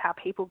label of how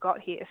people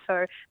got here.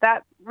 So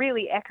that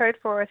really echoed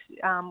for us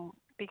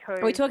because...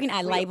 Are we talking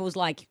labels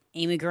like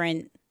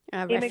immigrant?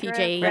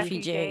 Refugee.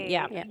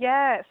 Yeah.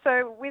 Yeah.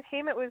 So with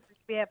him, it was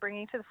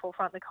bringing to the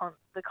forefront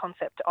the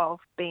concept of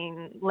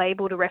being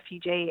labelled a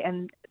refugee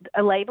and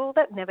a label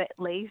that never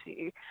leaves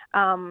you.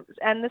 And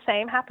the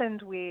same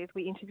happened we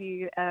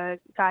interviewed a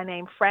guy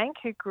named Frank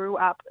who grew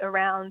up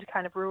around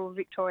kind of rural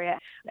Victoria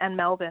and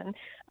Melbourne,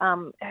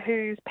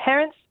 whose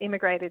parents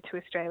immigrated to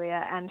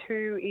Australia and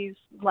who is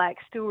like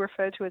still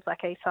referred to as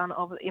like a son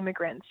of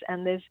immigrants.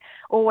 And there's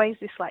always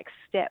this like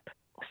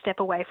step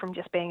away from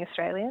just being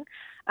Australian.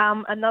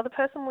 Another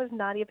person was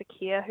Nadia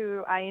Bakir,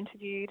 who I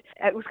interviewed.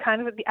 It was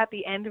kind of at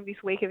the end of this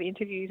week of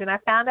interviews, and I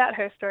found out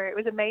her story. It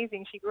was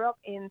amazing. She grew up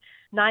in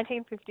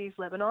 1950s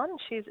Lebanon.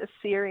 She's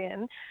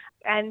Assyrian,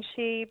 and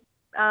she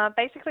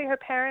basically her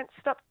parents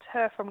stopped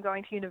her from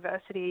going to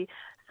university,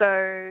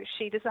 so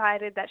she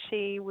decided that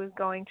she was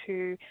going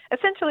to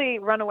essentially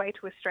run away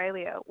to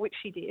Australia, which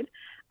she did.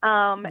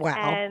 Wow.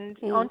 And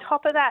on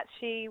top of that,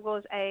 she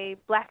was a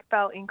black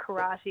belt in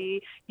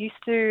karate, used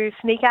to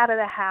sneak out of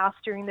the house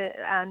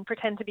and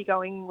pretend to be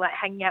going, like,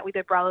 hanging out with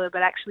her brother,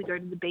 but actually go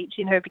to the beach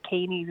in her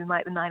bikinis in,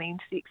 like, the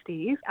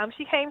 1960s.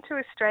 She came to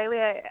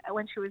Australia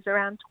when she was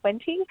around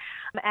 20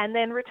 and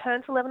then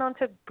returned to Lebanon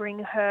to bring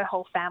her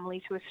whole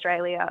family to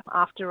Australia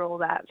after all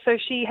that. So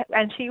she's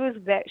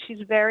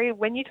very,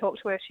 when you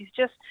talk to her, she's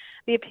just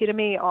the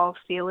epitome of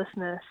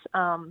fearlessness,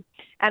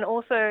 and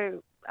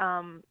also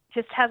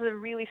just has a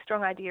really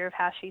strong idea of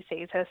how she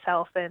sees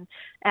herself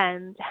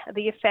and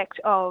the effect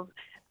of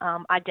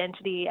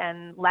identity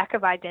and lack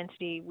of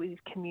identity with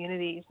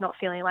communities, not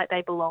feeling like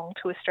they belong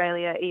to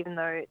Australia, even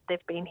though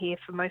they've been here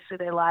for most of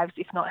their lives,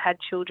 if not had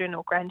children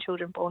or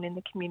grandchildren born in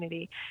the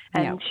community.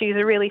 And she's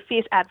a really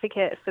fierce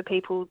advocate for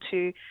people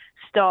to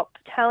stop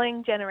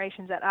telling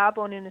generations that are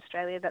born in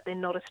Australia that they're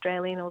not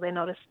Australian or they're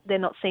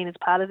not seen as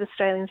part of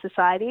Australian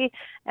society,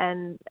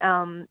 and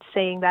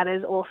seeing that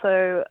as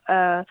also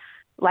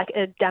like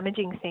a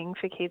damaging thing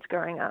for kids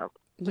growing up.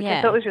 Which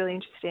I thought was really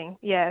interesting.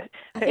 Yeah.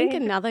 I think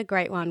another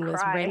great one was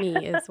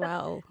Remy as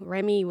well.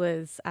 Remy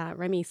was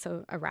Remy's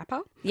a rapper.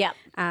 Yeah.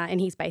 And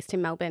he's based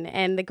in Melbourne.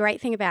 And the great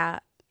thing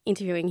about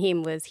interviewing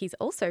him was he's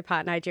also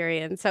part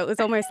Nigerian. So it was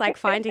almost like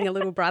finding a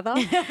little brother.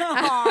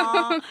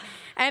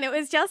 And it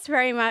was just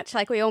very much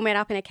like we all met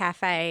up in a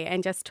cafe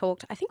and just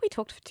talked. I think we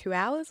talked for 2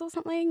 hours or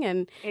something.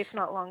 And if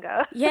not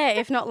longer. Yeah,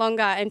 if not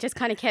longer. And just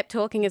kind of kept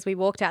talking as we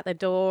walked out the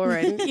door.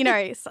 And, you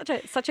know,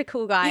 such a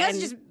cool guy. You guys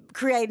are just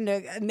creating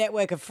a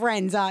network of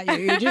friends, aren't you?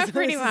 You're just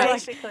pretty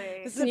much. Basically.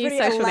 It's a pretty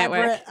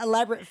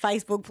elaborate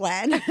Facebook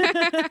plan.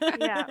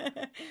 Yeah.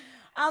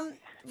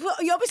 Well,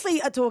 you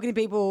obviously are talking to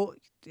people.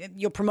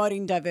 You're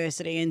promoting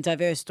diversity and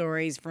diverse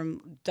stories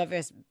from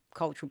diverse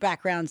cultural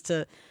backgrounds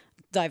to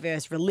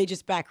diverse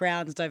religious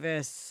backgrounds,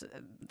 diverse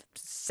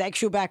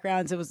sexual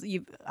backgrounds. It was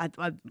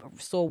I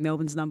saw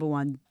Melbourne's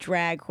 #1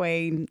 drag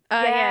queen.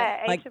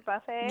 Aisha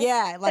Buffet.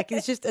 Yeah, like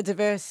it's just a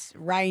diverse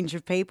range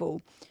of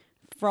people.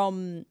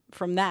 From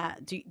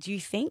that, do you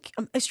think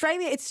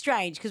Australia? It's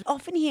strange because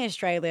often here in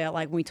Australia,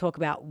 like when we talk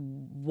about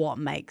what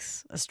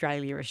makes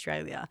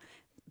Australia,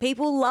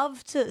 people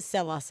love to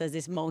sell us as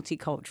this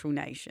multicultural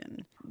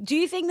nation. Do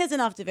you think there's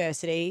enough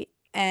diversity,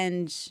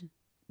 and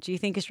do you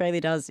think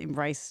Australia does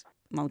embrace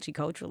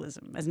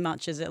multiculturalism as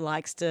much as it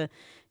likes to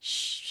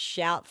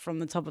shout from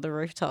the top of the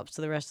rooftops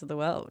to the rest of the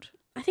world?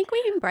 I think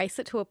we embrace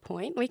it to a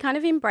point. We kind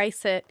of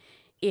embrace it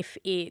if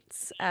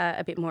it's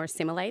a bit more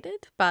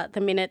assimilated, but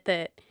the minute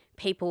that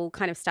people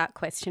kind of start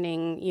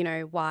questioning, you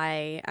know,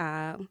 why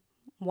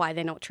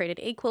they're not treated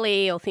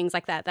equally or things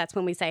like that, that's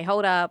when we say,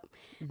 hold up,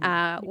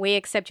 we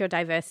accept your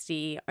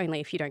diversity only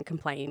if you don't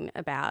complain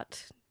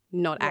about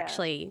not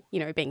actually, you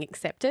know, being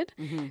accepted.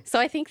 So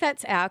I think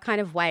that's our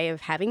kind of way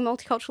of having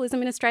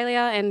multiculturalism in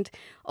Australia, and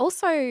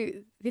also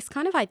this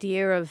kind of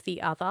idea of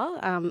the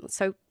other.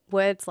 So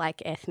words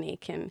like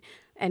ethnic and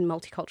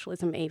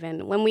multiculturalism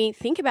even, when we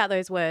think about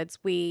those words,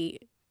 we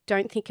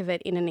don't think of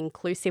it in an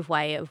inclusive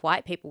way of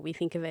white people. We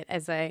think of it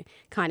as a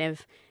kind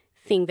of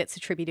thing that's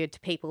attributed to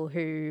people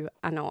who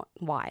are not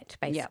white,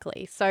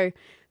 basically. So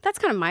that's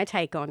kind of my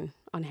take on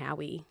how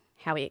we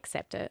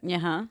accept it.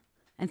 Yeah.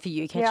 And for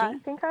you, Ketchy? Yeah, I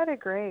think I'd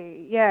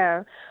agree.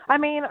 Yeah. I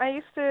mean,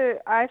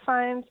 I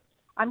find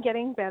I'm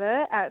getting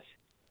better at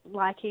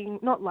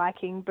not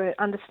liking, but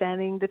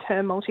understanding the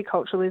term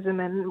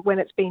multiculturalism and when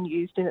it's being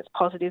used in its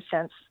positive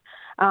sense.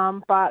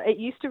 But it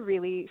used to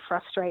really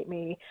frustrate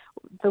me,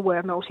 the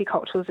word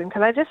multiculturalism,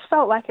 because I just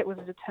felt like it was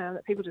a term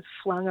that people just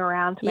flung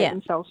around to make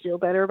themselves feel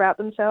better about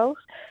themselves.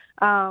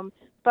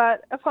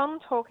 But upon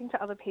talking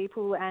to other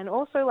people and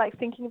also like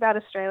thinking about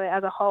Australia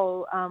as a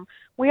whole,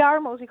 we are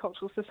a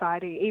multicultural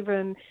society,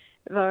 even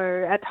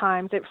though at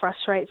times it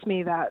frustrates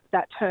me that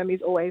that term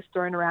is always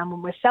thrown around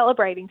when we're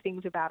celebrating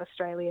things about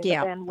Australia.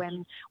 Yeah. But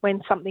then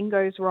when something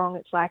goes wrong,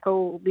 it's like,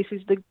 oh, this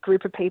is the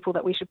group of people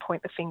that we should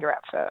point the finger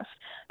at first.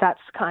 That's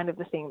kind of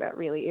the thing that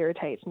really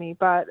irritates me.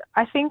 But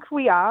I think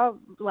we are,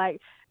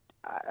 like,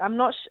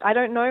 I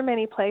don't know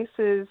many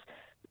places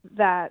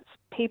that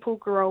people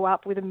grow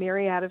up with a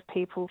myriad of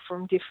people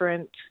from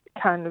different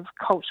kind of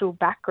cultural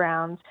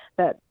backgrounds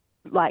that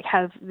like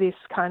have this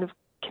kind of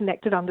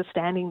connected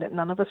understanding that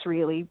none of us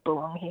really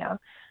belong here.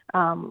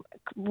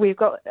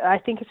 I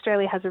think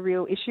Australia has a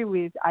real issue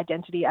with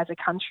identity as a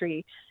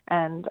country,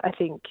 and I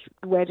think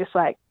we're just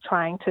like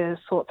trying to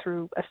sort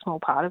through a small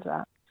part of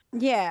that.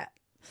 Yeah.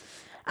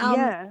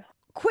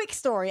 Quick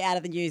story out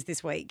of the news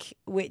this week,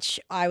 which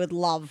I would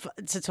love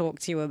to talk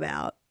to you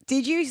about.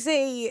 Did you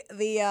see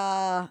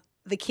the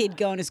kid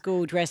going to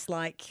school dressed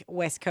like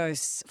West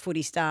Coast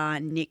footy star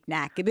Nick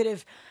Nack? A bit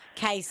of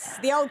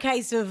the old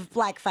case of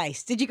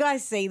blackface. Did you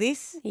guys see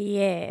this?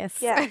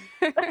 Yes. Yeah.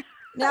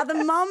 Now, the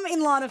mum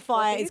in Line of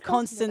Fire is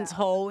Constance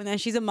Hall,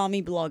 and she's a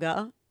mummy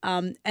blogger.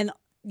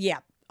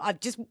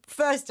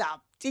 First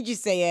up, did you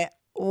see it?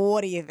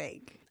 What do you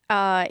think?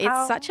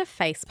 It's such a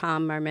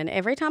facepalm moment.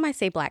 Every time I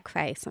see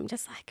blackface, I'm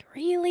just like,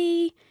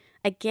 really?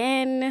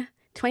 Again?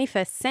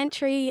 21st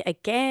century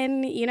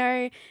again? You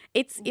know,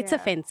 it's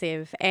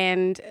offensive.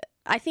 And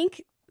I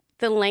think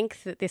the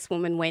length that this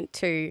woman went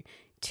to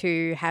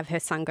have her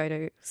son go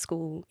to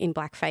school in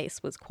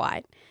blackface was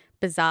quite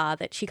bizarre,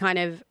 that she kind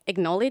of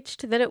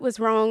acknowledged that it was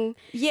wrong.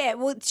 Yeah,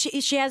 well,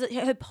 she has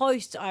her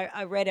post,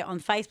 I read it on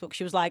Facebook.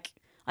 She was like,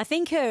 I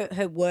think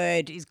her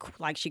word is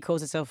like, she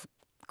calls herself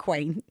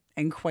queen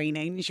and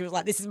queening. She was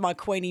like, this is my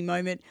queenie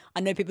moment.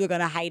 I know people are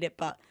going to hate it,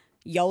 but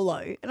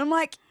YOLO. And I'm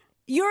like,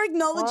 you're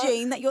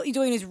acknowledging that what you're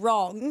doing is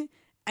wrong,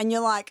 and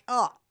you're like,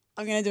 oh,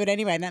 I'm going to do it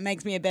anyway, and that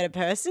makes me a better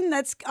person.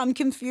 I'm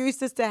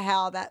confused as to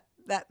how that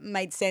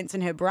made sense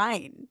in her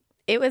brain.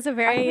 It was a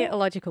very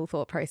illogical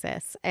thought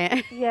process.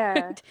 And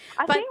Yeah.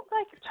 I think,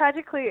 like,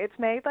 tragically, it's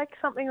made, like,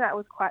 something that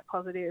was quite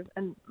positive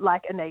and,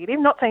 like, a negative.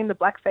 Not saying the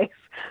blackface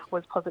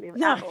was positive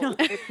at all.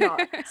 It's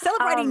not.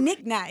 Celebrating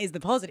Nick Nat is the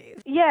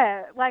positive.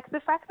 Yeah, like, the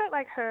fact that,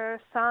 like, her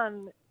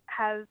son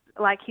has,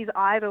 like, his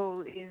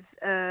idol is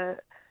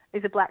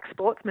a black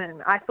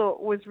sportsman, I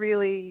thought was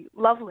really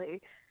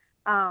lovely.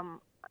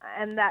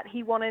 And that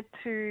he wanted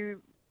to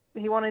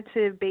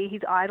be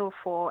his idol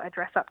for a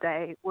dress-up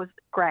day was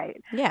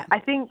great. Yeah. I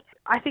think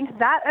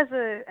that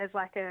as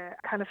like a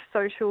kind of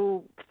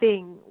social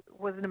thing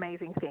was an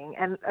amazing thing.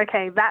 And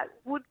okay, that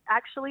would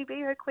actually be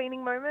her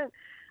queening moment.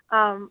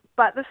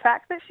 But the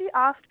fact that she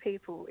asked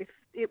people if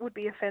it would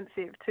be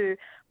offensive to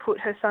put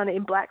her son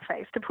in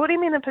blackface, to put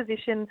him in a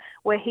position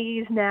where he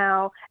is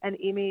now an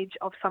image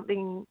of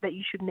something that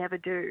you should never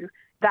do,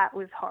 that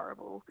was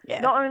horrible.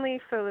 Yeah. Not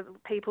only for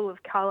people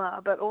of colour,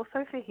 but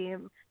also for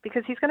him,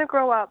 because he's going to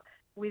grow up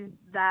with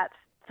that,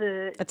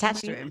 the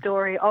Attached to him.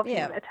 story of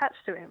him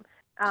attached to him.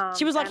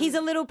 She was like, he's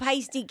a little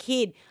pasty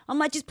kid. I'm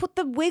like, just put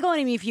the wig on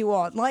him if you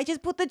want. Like,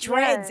 just put the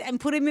dreads and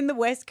put him in the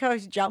West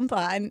Coast jumper.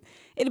 And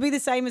it'll be the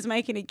same as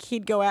making a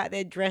kid go out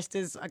there dressed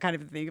as, I can't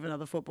even think of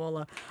another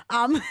footballer.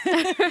 Like, if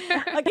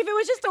it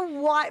was just a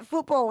white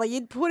footballer,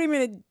 you'd put him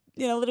in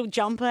a little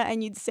jumper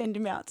and you'd send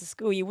him out to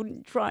school. You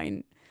wouldn't try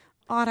and,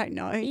 I don't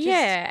know, just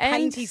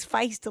paint his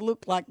face to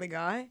look like the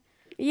guy.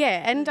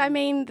 Yeah, and I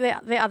mean,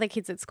 the other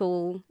kids at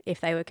school,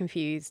 if they were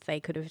confused, they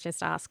could have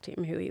just asked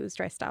him who he was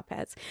dressed up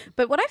as.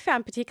 But what I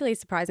found particularly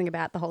surprising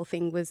about the whole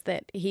thing was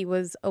that he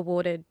was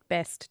awarded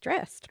best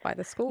dressed by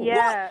the school.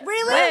 Yeah. What?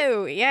 Really?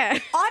 Oh, yeah.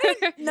 I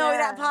didn't know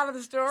that part of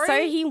the story.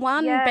 So he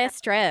won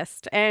best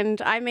dressed.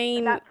 And I mean...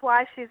 And that's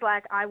why she's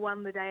like, I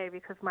won the day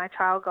because my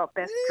child got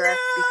best dressed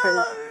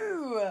because...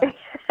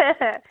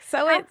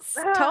 So it's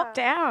top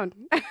down.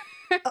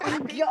 Oh,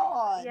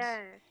 God. Yeah.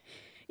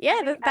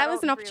 Yeah, that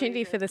was an adults opportunity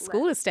really for the just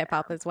school let to step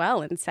up as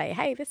well and say,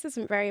 hey, this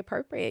isn't very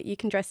appropriate. You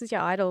can dress as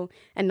your idol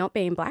and not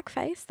be in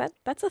blackface.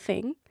 That's a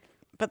thing.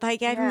 But they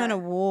gave him an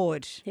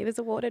award. He was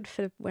awarded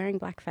for wearing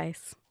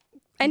blackface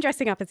and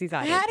dressing up as his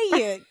idol. How do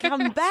you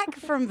come back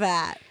from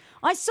that?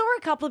 I saw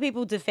a couple of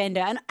people defend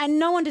her, and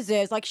no one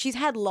deserves, like, she's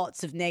had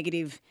lots of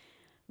negative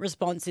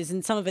responses,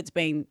 and some of it's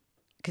been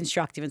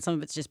constructive and some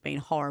of it's just been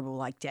horrible,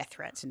 like death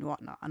threats and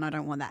whatnot, and I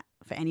don't want that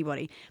for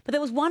anybody. But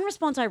there was one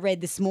response I read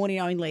this morning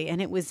only,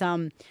 and it was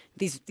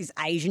this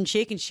Asian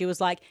chick, and she was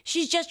like,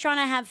 she's just trying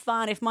to have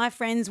fun. If my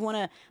friends want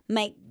to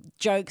make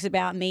jokes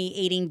about me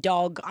eating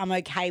dog, I'm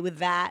okay with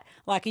that.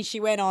 Like, and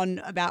she went on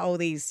about all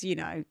these,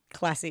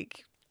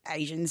 classic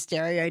Asian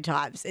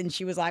stereotypes, and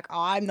she was like,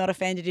 I'm not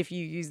offended if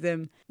you use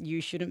them. You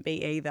shouldn't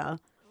be either.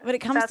 But it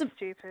comes That's to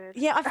stupid.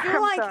 Yeah, I feel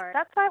I'm like sorry.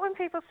 That's like when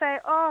people say,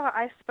 "Oh,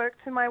 I spoke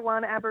to my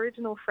one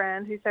Aboriginal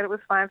friend who said it was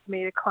fine for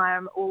me to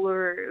climb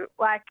Uluru."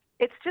 Like,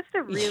 it's just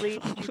a really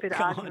stupid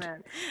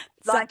argument.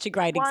 Such a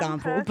great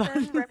example. One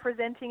person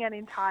representing an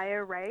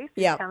entire race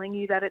Yep. telling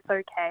you that it's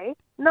okay.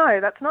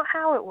 No, that's not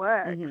how it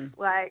works.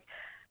 Like,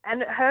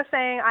 and her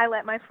saying, I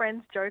let my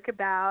friends joke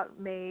about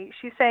me.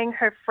 She's saying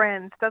her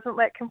friends doesn't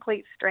let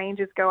complete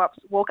strangers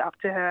walk up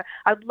to her.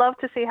 I'd love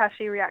to see how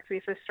she reacts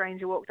if a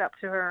stranger walked up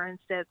to her and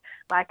said,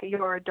 like,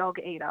 you're a dog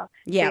eater.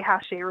 Yeah. See how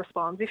she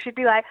responds. If she'd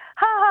be like,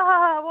 ha, ha,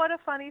 ha, ha, what a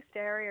funny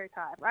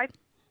stereotype. I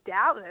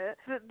doubt it.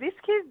 But this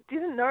kid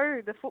didn't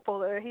know the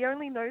footballer. He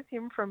only knows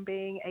him from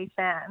being a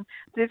fan.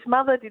 His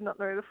mother did not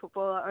know the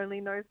footballer,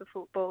 only knows the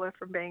footballer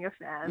from being a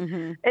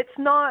fan. It's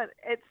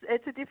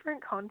a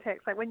different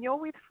context. Like, when you're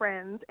with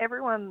friends,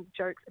 everyone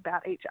jokes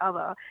about each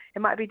other.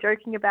 It might be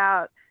joking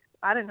about,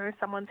 I don't know,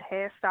 someone's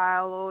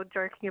hairstyle, or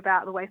joking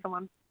about the way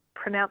someone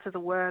pronounces a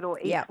word or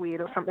eats weird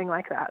or something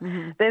like that.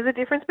 There's a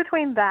difference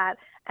between that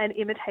and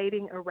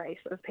imitating a race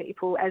of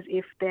people as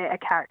if they're a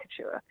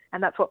caricature.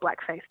 And that's what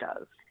blackface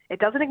does. It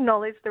doesn't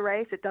acknowledge the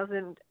race. It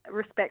doesn't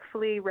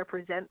respectfully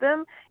represent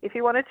them. If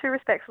you wanted to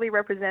respectfully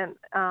represent,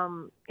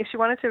 if she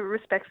wanted to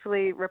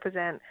respectfully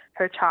represent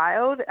her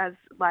child as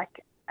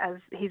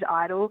his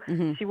idol,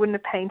 she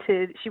wouldn't have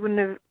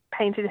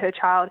painted her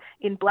child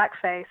in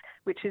blackface,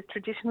 which has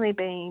traditionally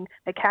been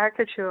a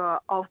caricature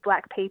of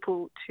black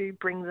people to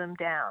bring them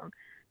down.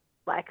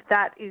 Like,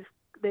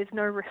 there's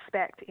no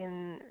respect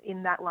in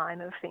that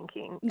line of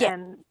thinking. Yeah.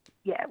 And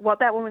yeah, what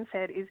that woman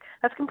said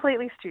that's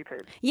completely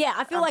stupid. Yeah,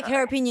 I feel like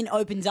her opinion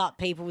opens up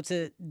people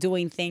to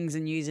doing things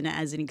and using it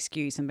as an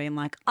excuse and being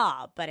like,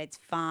 but it's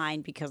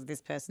fine because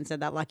this person said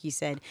that, like you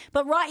said.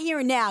 But right here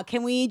and now,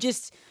 can we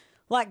just,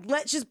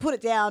 let's just put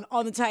it down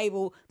on the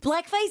table.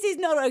 Blackface is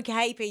not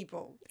okay,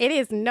 people. It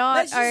is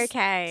not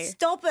okay.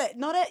 Stop it.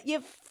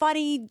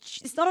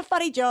 It's not a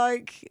funny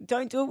joke.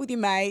 Don't do it with your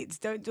mates.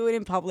 Don't do it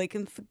in public.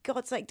 And for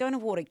God's sake, don't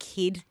award a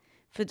kid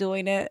for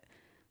doing it.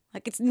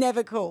 Like, it's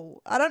never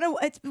cool. I don't know.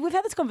 We've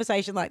had this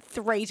conversation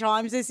 3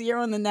 times this year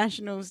on the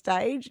national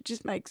stage. It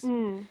just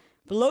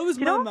blows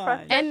my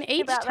mind. And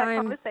each about time, that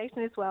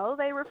conversation as well,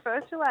 they refer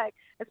to,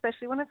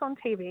 especially when it's on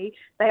TV,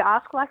 they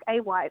ask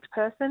a white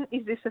person,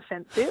 is this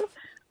offensive?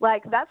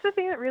 Like, that's the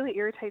thing that really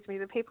irritates me.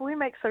 The people who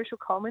make social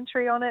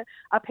commentary on it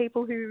are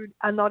people who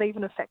are not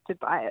even affected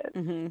by it.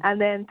 Mm-hmm.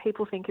 And then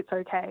people think it's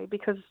okay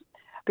because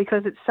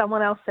it's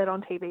someone else said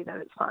on TV that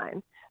it's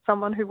fine.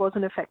 Someone who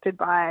isn't affected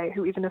by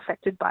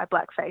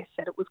blackface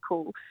said it was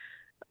cool.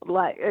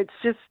 Like, it's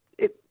just,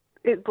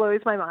 it blows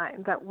my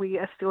mind that we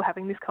are still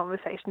having this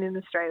conversation in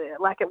Australia.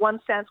 Like, at one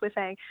stance we're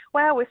saying,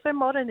 wow, we're so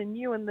modern and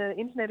new and the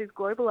internet is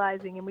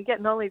globalizing and we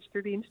get knowledge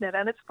through the internet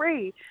and it's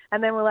free.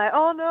 And then we're like,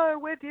 oh no,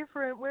 we're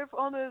different. We're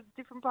on a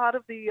different part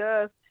of the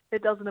earth.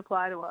 It doesn't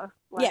apply to us.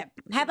 Like, yeah.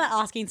 How about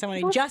asking someone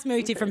who just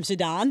moved here from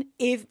Sudan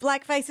if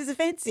blackface is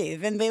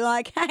offensive and be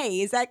like, hey,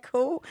 is that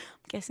cool?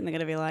 I'm guessing they're going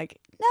to be like,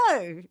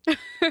 no.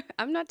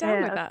 I'm not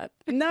down with that.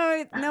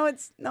 No,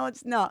 it's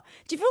not.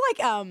 Do you feel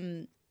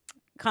like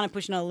kind of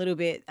pushing on a little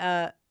bit,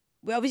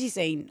 we're obviously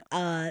seeing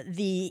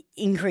the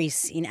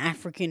increase in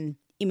African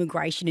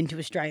immigration into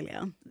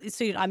Australia.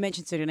 I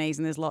mentioned Sudanese,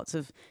 and there's lots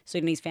of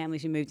Sudanese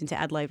families who moved into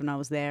Adelaide when I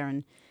was there,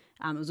 and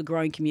it was a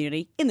growing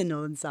community in the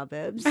northern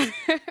suburbs. Do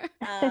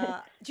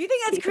you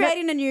think that's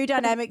creating a new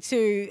dynamic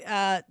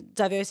to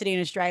diversity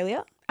in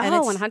Australia? And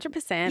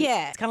 100%.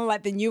 Yeah, it's kind of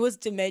like the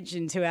newest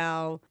dimension to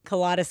our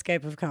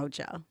kaleidoscope of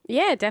culture.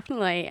 Yeah,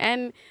 definitely.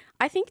 And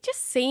I think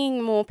just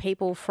seeing more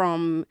people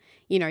from,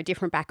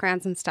 different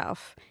backgrounds and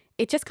stuff,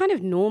 it just kind of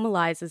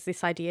normalizes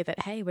this idea that,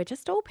 hey, we're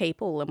just all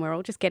people and we're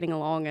all just getting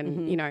along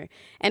and,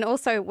 and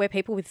also we're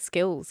people with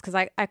skills, because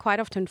I quite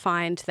often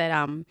find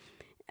that,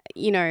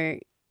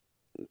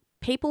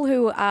 people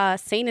who are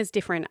seen as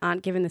different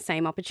aren't given the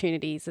same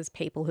opportunities as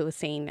people who are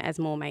seen as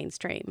more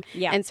mainstream.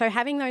 Yeah. And so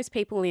having those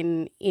people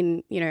in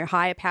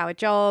higher power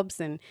jobs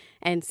and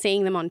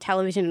seeing them on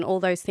television and all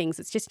those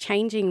things, it's just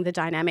changing the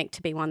dynamic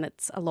to be one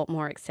that's a lot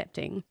more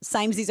accepting.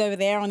 Samesies over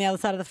there on the other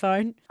side of the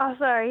phone. Oh,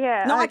 sorry,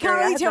 yeah. No, I can't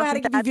really tell how to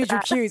give you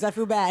visual cues. I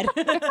feel bad.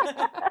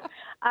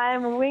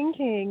 I'm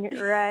winking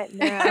right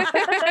now.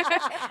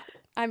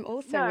 I'm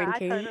also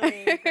winking. I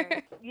totally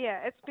agree. Yeah,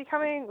 it's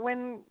becoming,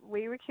 when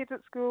we were kids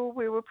at school,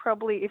 we were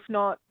probably, if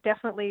not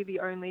definitely, the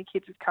only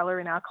kids of colour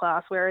in our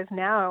class, whereas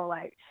now,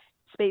 like,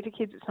 speak to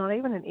kids, it's not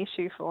even an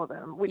issue for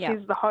them, which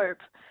is the hope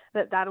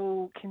that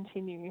will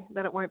continue,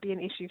 that it won't be an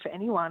issue for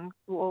anyone.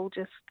 We'll all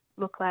just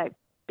look like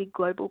big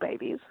global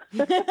babies.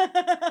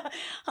 I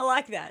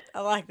like that.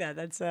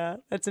 That's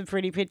a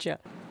pretty picture.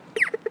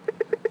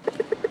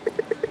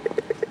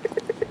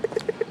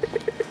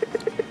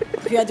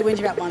 If you had to whinge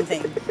about one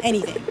thing,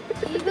 anything.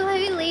 People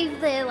who leave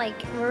their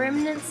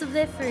remnants of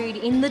their food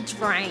in the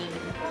drain.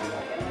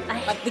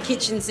 Like the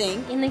kitchen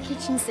sink. In the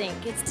kitchen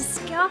sink. It's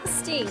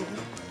disgusting.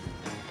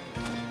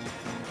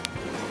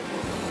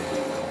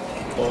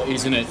 Or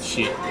isn't it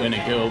shit when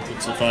a girl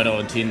puts a photo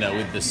on Tinder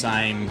with the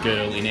same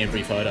girl in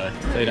every photo?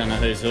 So you don't know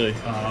who's who.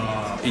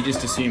 You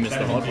just assume it's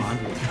the hot one.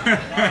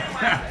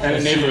 And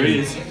it never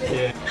is.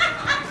 Yeah.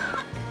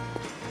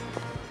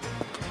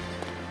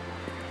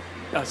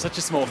 Oh, such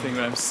a small thing,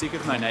 but I'm sick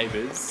of my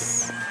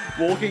neighbours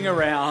walking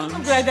around.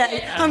 I'm glad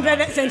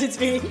that sentence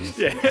finished.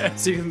 Yeah,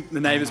 sick of the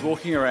neighbours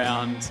walking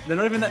around. They're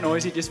not even that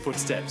noisy, just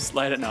footsteps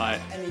late at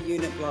night. And the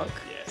unit block.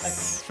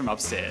 Yes, from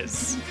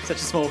upstairs. Such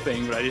a small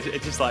thing, but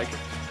it just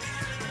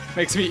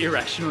makes me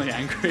irrationally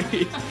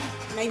angry.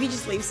 Maybe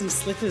just leave some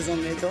slippers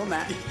on their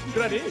doormat.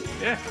 Good idea,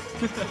 yeah.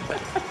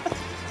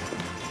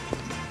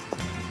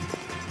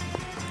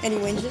 Any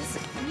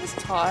whinges? I'm just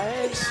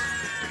tired.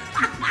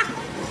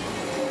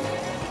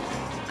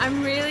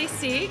 I'm really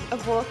sick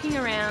of walking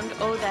around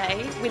all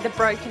day with a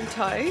broken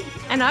toe,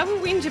 and I will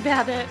whinge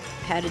about it.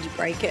 How did you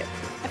break it?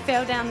 I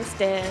fell down the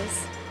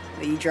stairs.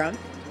 Were you drunk?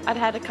 I'd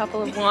had a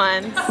couple of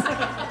wines.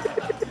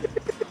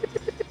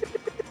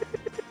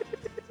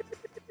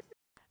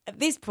 At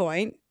this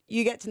point,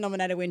 you get to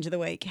nominate a whinge of the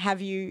week.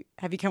 Have you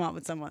come up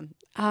with someone?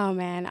 Oh,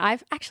 man.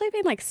 I've actually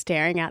been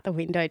staring out the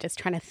window just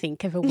trying to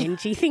think of a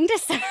whingy thing to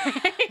say.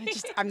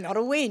 I'm not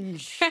a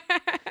whinge.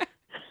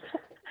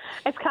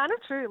 It's kind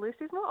of true.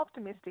 Lucy's more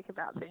optimistic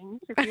about things.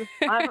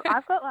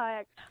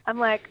 I'm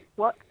like,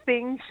 what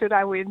thing should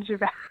I whinge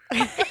about?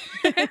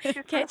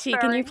 Ketchy,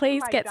 can you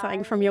please get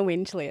something from your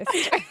whinge list?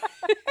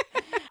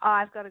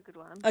 I've got a good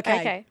one.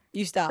 Okay.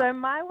 You start. So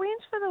my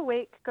whinge for the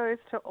week goes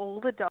to all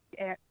the dog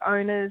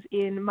owners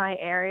in my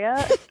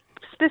area,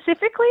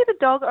 specifically the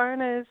dog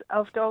owners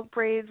of dog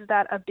breeds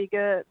that are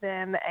bigger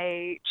than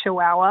a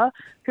Chihuahua,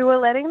 who are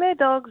letting their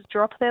dogs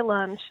drop their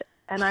lunch,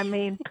 and I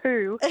mean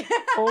poo,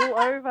 all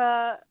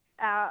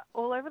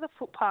over the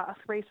footpath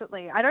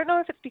recently. I don't know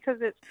if it's because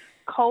it's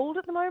cold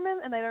at the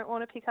moment and they don't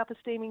want to pick up a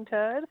steaming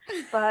turd,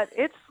 but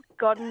it's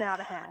gotten out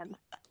of hand.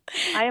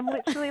 I am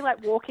literally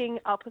walking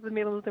up the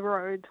middle of the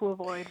road to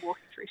avoid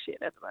walking through shit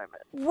at the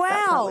moment.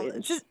 Wow.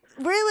 Just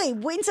really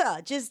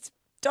winter. Just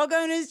dog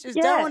owners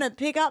don't want to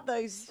pick up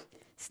those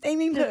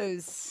steaming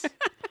poos.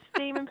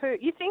 Steam and poo.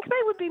 You think they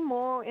would be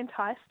more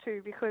enticed to,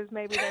 because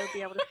maybe they would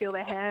be able to feel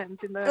their hands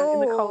in the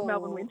cold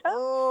Melbourne winter.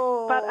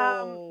 But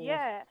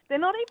they're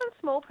not even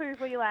small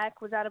poos where you're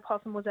like, was that a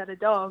possum, was that a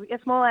dog?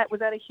 It's more like, was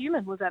that a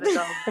human, was that a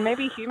dog? So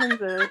maybe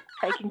humans are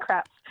taking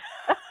craps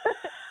up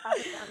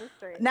and down the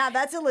street. Now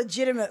that's a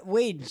legitimate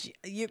whinge.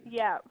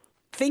 Yeah.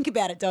 Think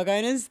about it, dog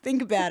owners.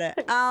 Think about it.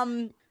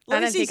 I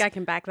don't think I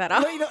can back that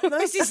up.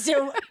 Lucy's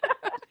still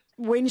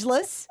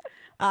whingeless.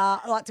 I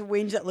like to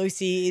whinge that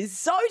Lucy is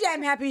so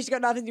damn happy she's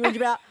got nothing to whinge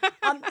about.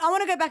 I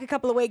want to go back a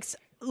couple of weeks.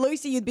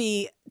 Lucy, you'd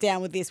be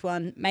down with this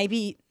one.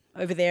 Maybe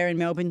over there in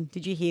Melbourne.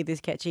 Did you hear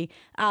this, Catchy?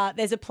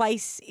 There's a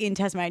place in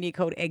Tasmania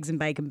called Eggs and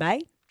Bacon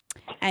Bay.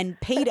 And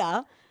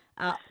PETA,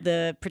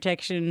 the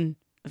Protection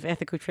of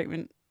Ethical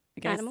Treatment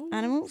Against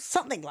Animals,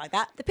 something like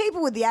that. The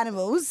people with the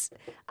animals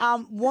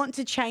want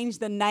to change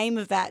the name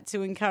of that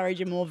to encourage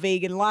a more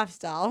vegan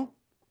lifestyle.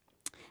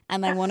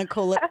 And they want to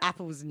call it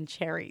Apples and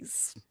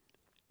Cherries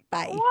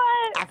Bay.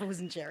 What? Apples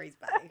and Cherries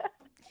Bay.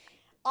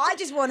 I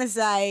just want to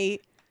say,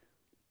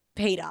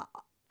 PETA,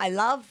 I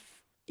love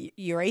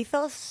your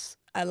ethos.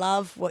 I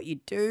love what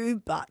you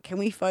do, but can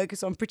we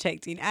focus on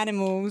protecting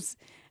animals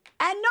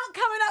and not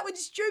coming up with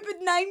stupid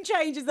name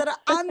changes that are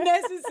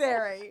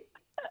unnecessary?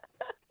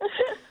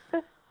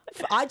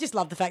 I just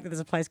love the fact that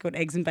there's a place called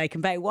Eggs and Bacon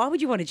Bay. Why would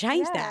you want to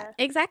change that?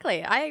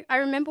 Exactly. I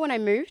remember when I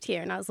moved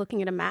here and I was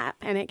looking at a map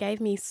and it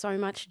gave me so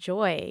much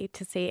joy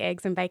to see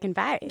Eggs and Bacon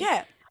Bay.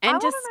 Yeah. And I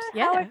just, want to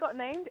know how it got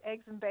named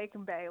Eggs and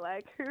Bacon Bay.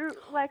 Like, who?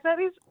 Like, that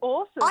is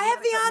awesome. I have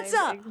that the it got named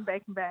answer. Eggs and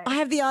Bacon Bay. I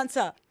have the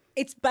answer.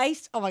 It's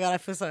based. Oh my God, I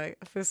feel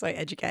so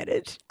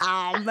educated.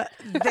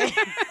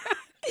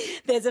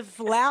 There's a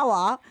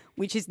flower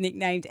which is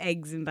nicknamed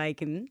Eggs and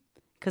Bacon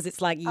because it's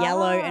like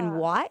yellow and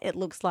white. It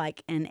looks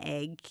like an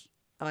egg,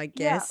 I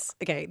guess.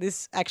 Yeah. Okay,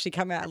 this actually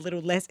came out a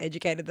little less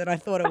educated than I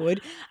thought it would.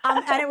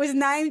 And it was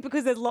named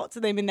because there's lots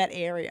of them in that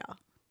area.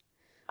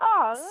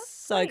 Oh, that's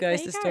so sweet.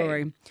 goes the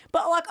story.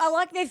 But like, I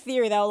like their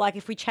theory. They were like,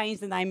 if we change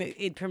the name,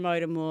 it'd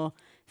promote a more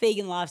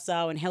vegan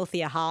lifestyle and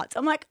healthier hearts.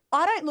 I'm like,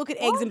 I don't look at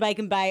Eggs and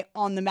Bacon Bay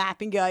on the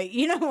map and go,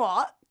 you know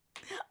what?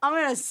 I'm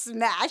going to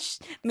smash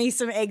me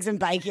some eggs and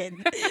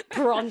bacon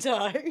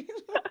pronto.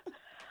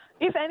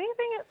 If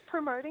anything, it's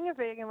promoting a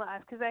vegan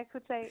life because they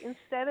could say,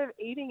 instead of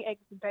eating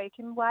eggs and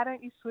bacon, why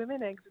don't you swim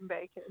in eggs and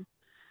bacon?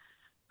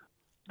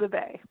 The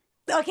bay.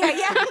 Okay,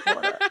 yeah.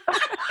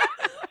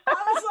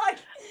 I was like,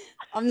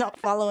 I'm not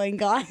following,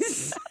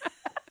 guys.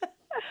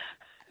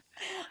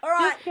 All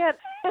right.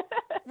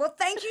 Well,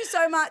 thank you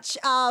so much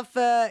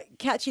for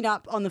catching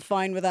up on the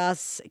phone with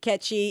us,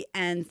 Catchy,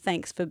 and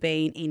thanks for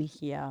being in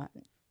here,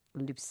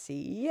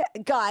 Lucy.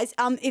 Guys,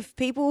 if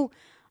people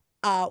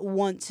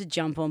want to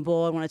jump on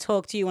board, want to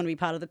talk to you, want to be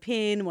part of the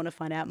pin, want to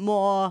find out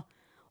more,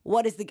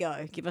 what is the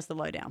go? Give us the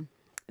lowdown.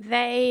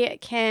 They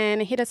can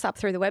hit us up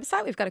through the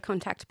website. We've got a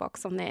contact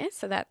box on there.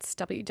 So that's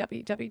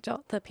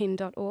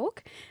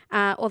www.thepin.org.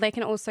 Or they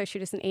can also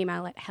shoot us an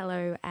email at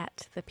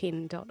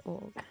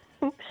hello@thepin.org.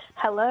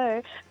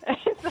 Hello.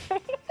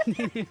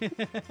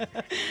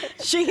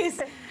 She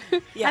is.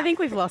 Yeah. I think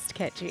we've lost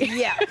Catchy.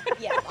 Yeah.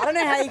 I don't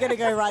know how you're going to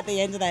go right at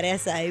the end of that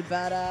essay,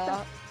 but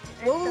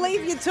we'll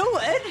leave you to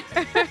it.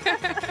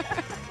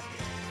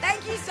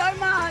 Thank you so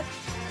much.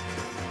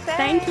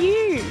 Thank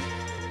you.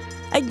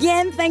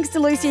 Again, thanks to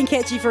Lucy and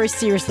Catchy for a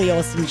seriously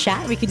awesome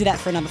chat. We could do that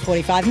for another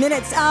 45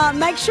 minutes.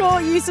 Make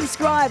sure you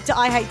subscribe to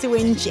I Hate to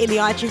Whinge in the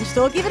iTunes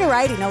store. Give it a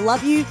rating. I'll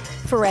love you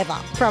forever.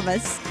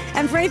 Promise.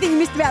 And for anything you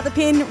missed about the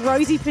pin,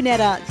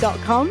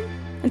 rosiepanetta.com.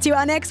 Until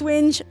our next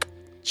whinge,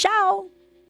 ciao.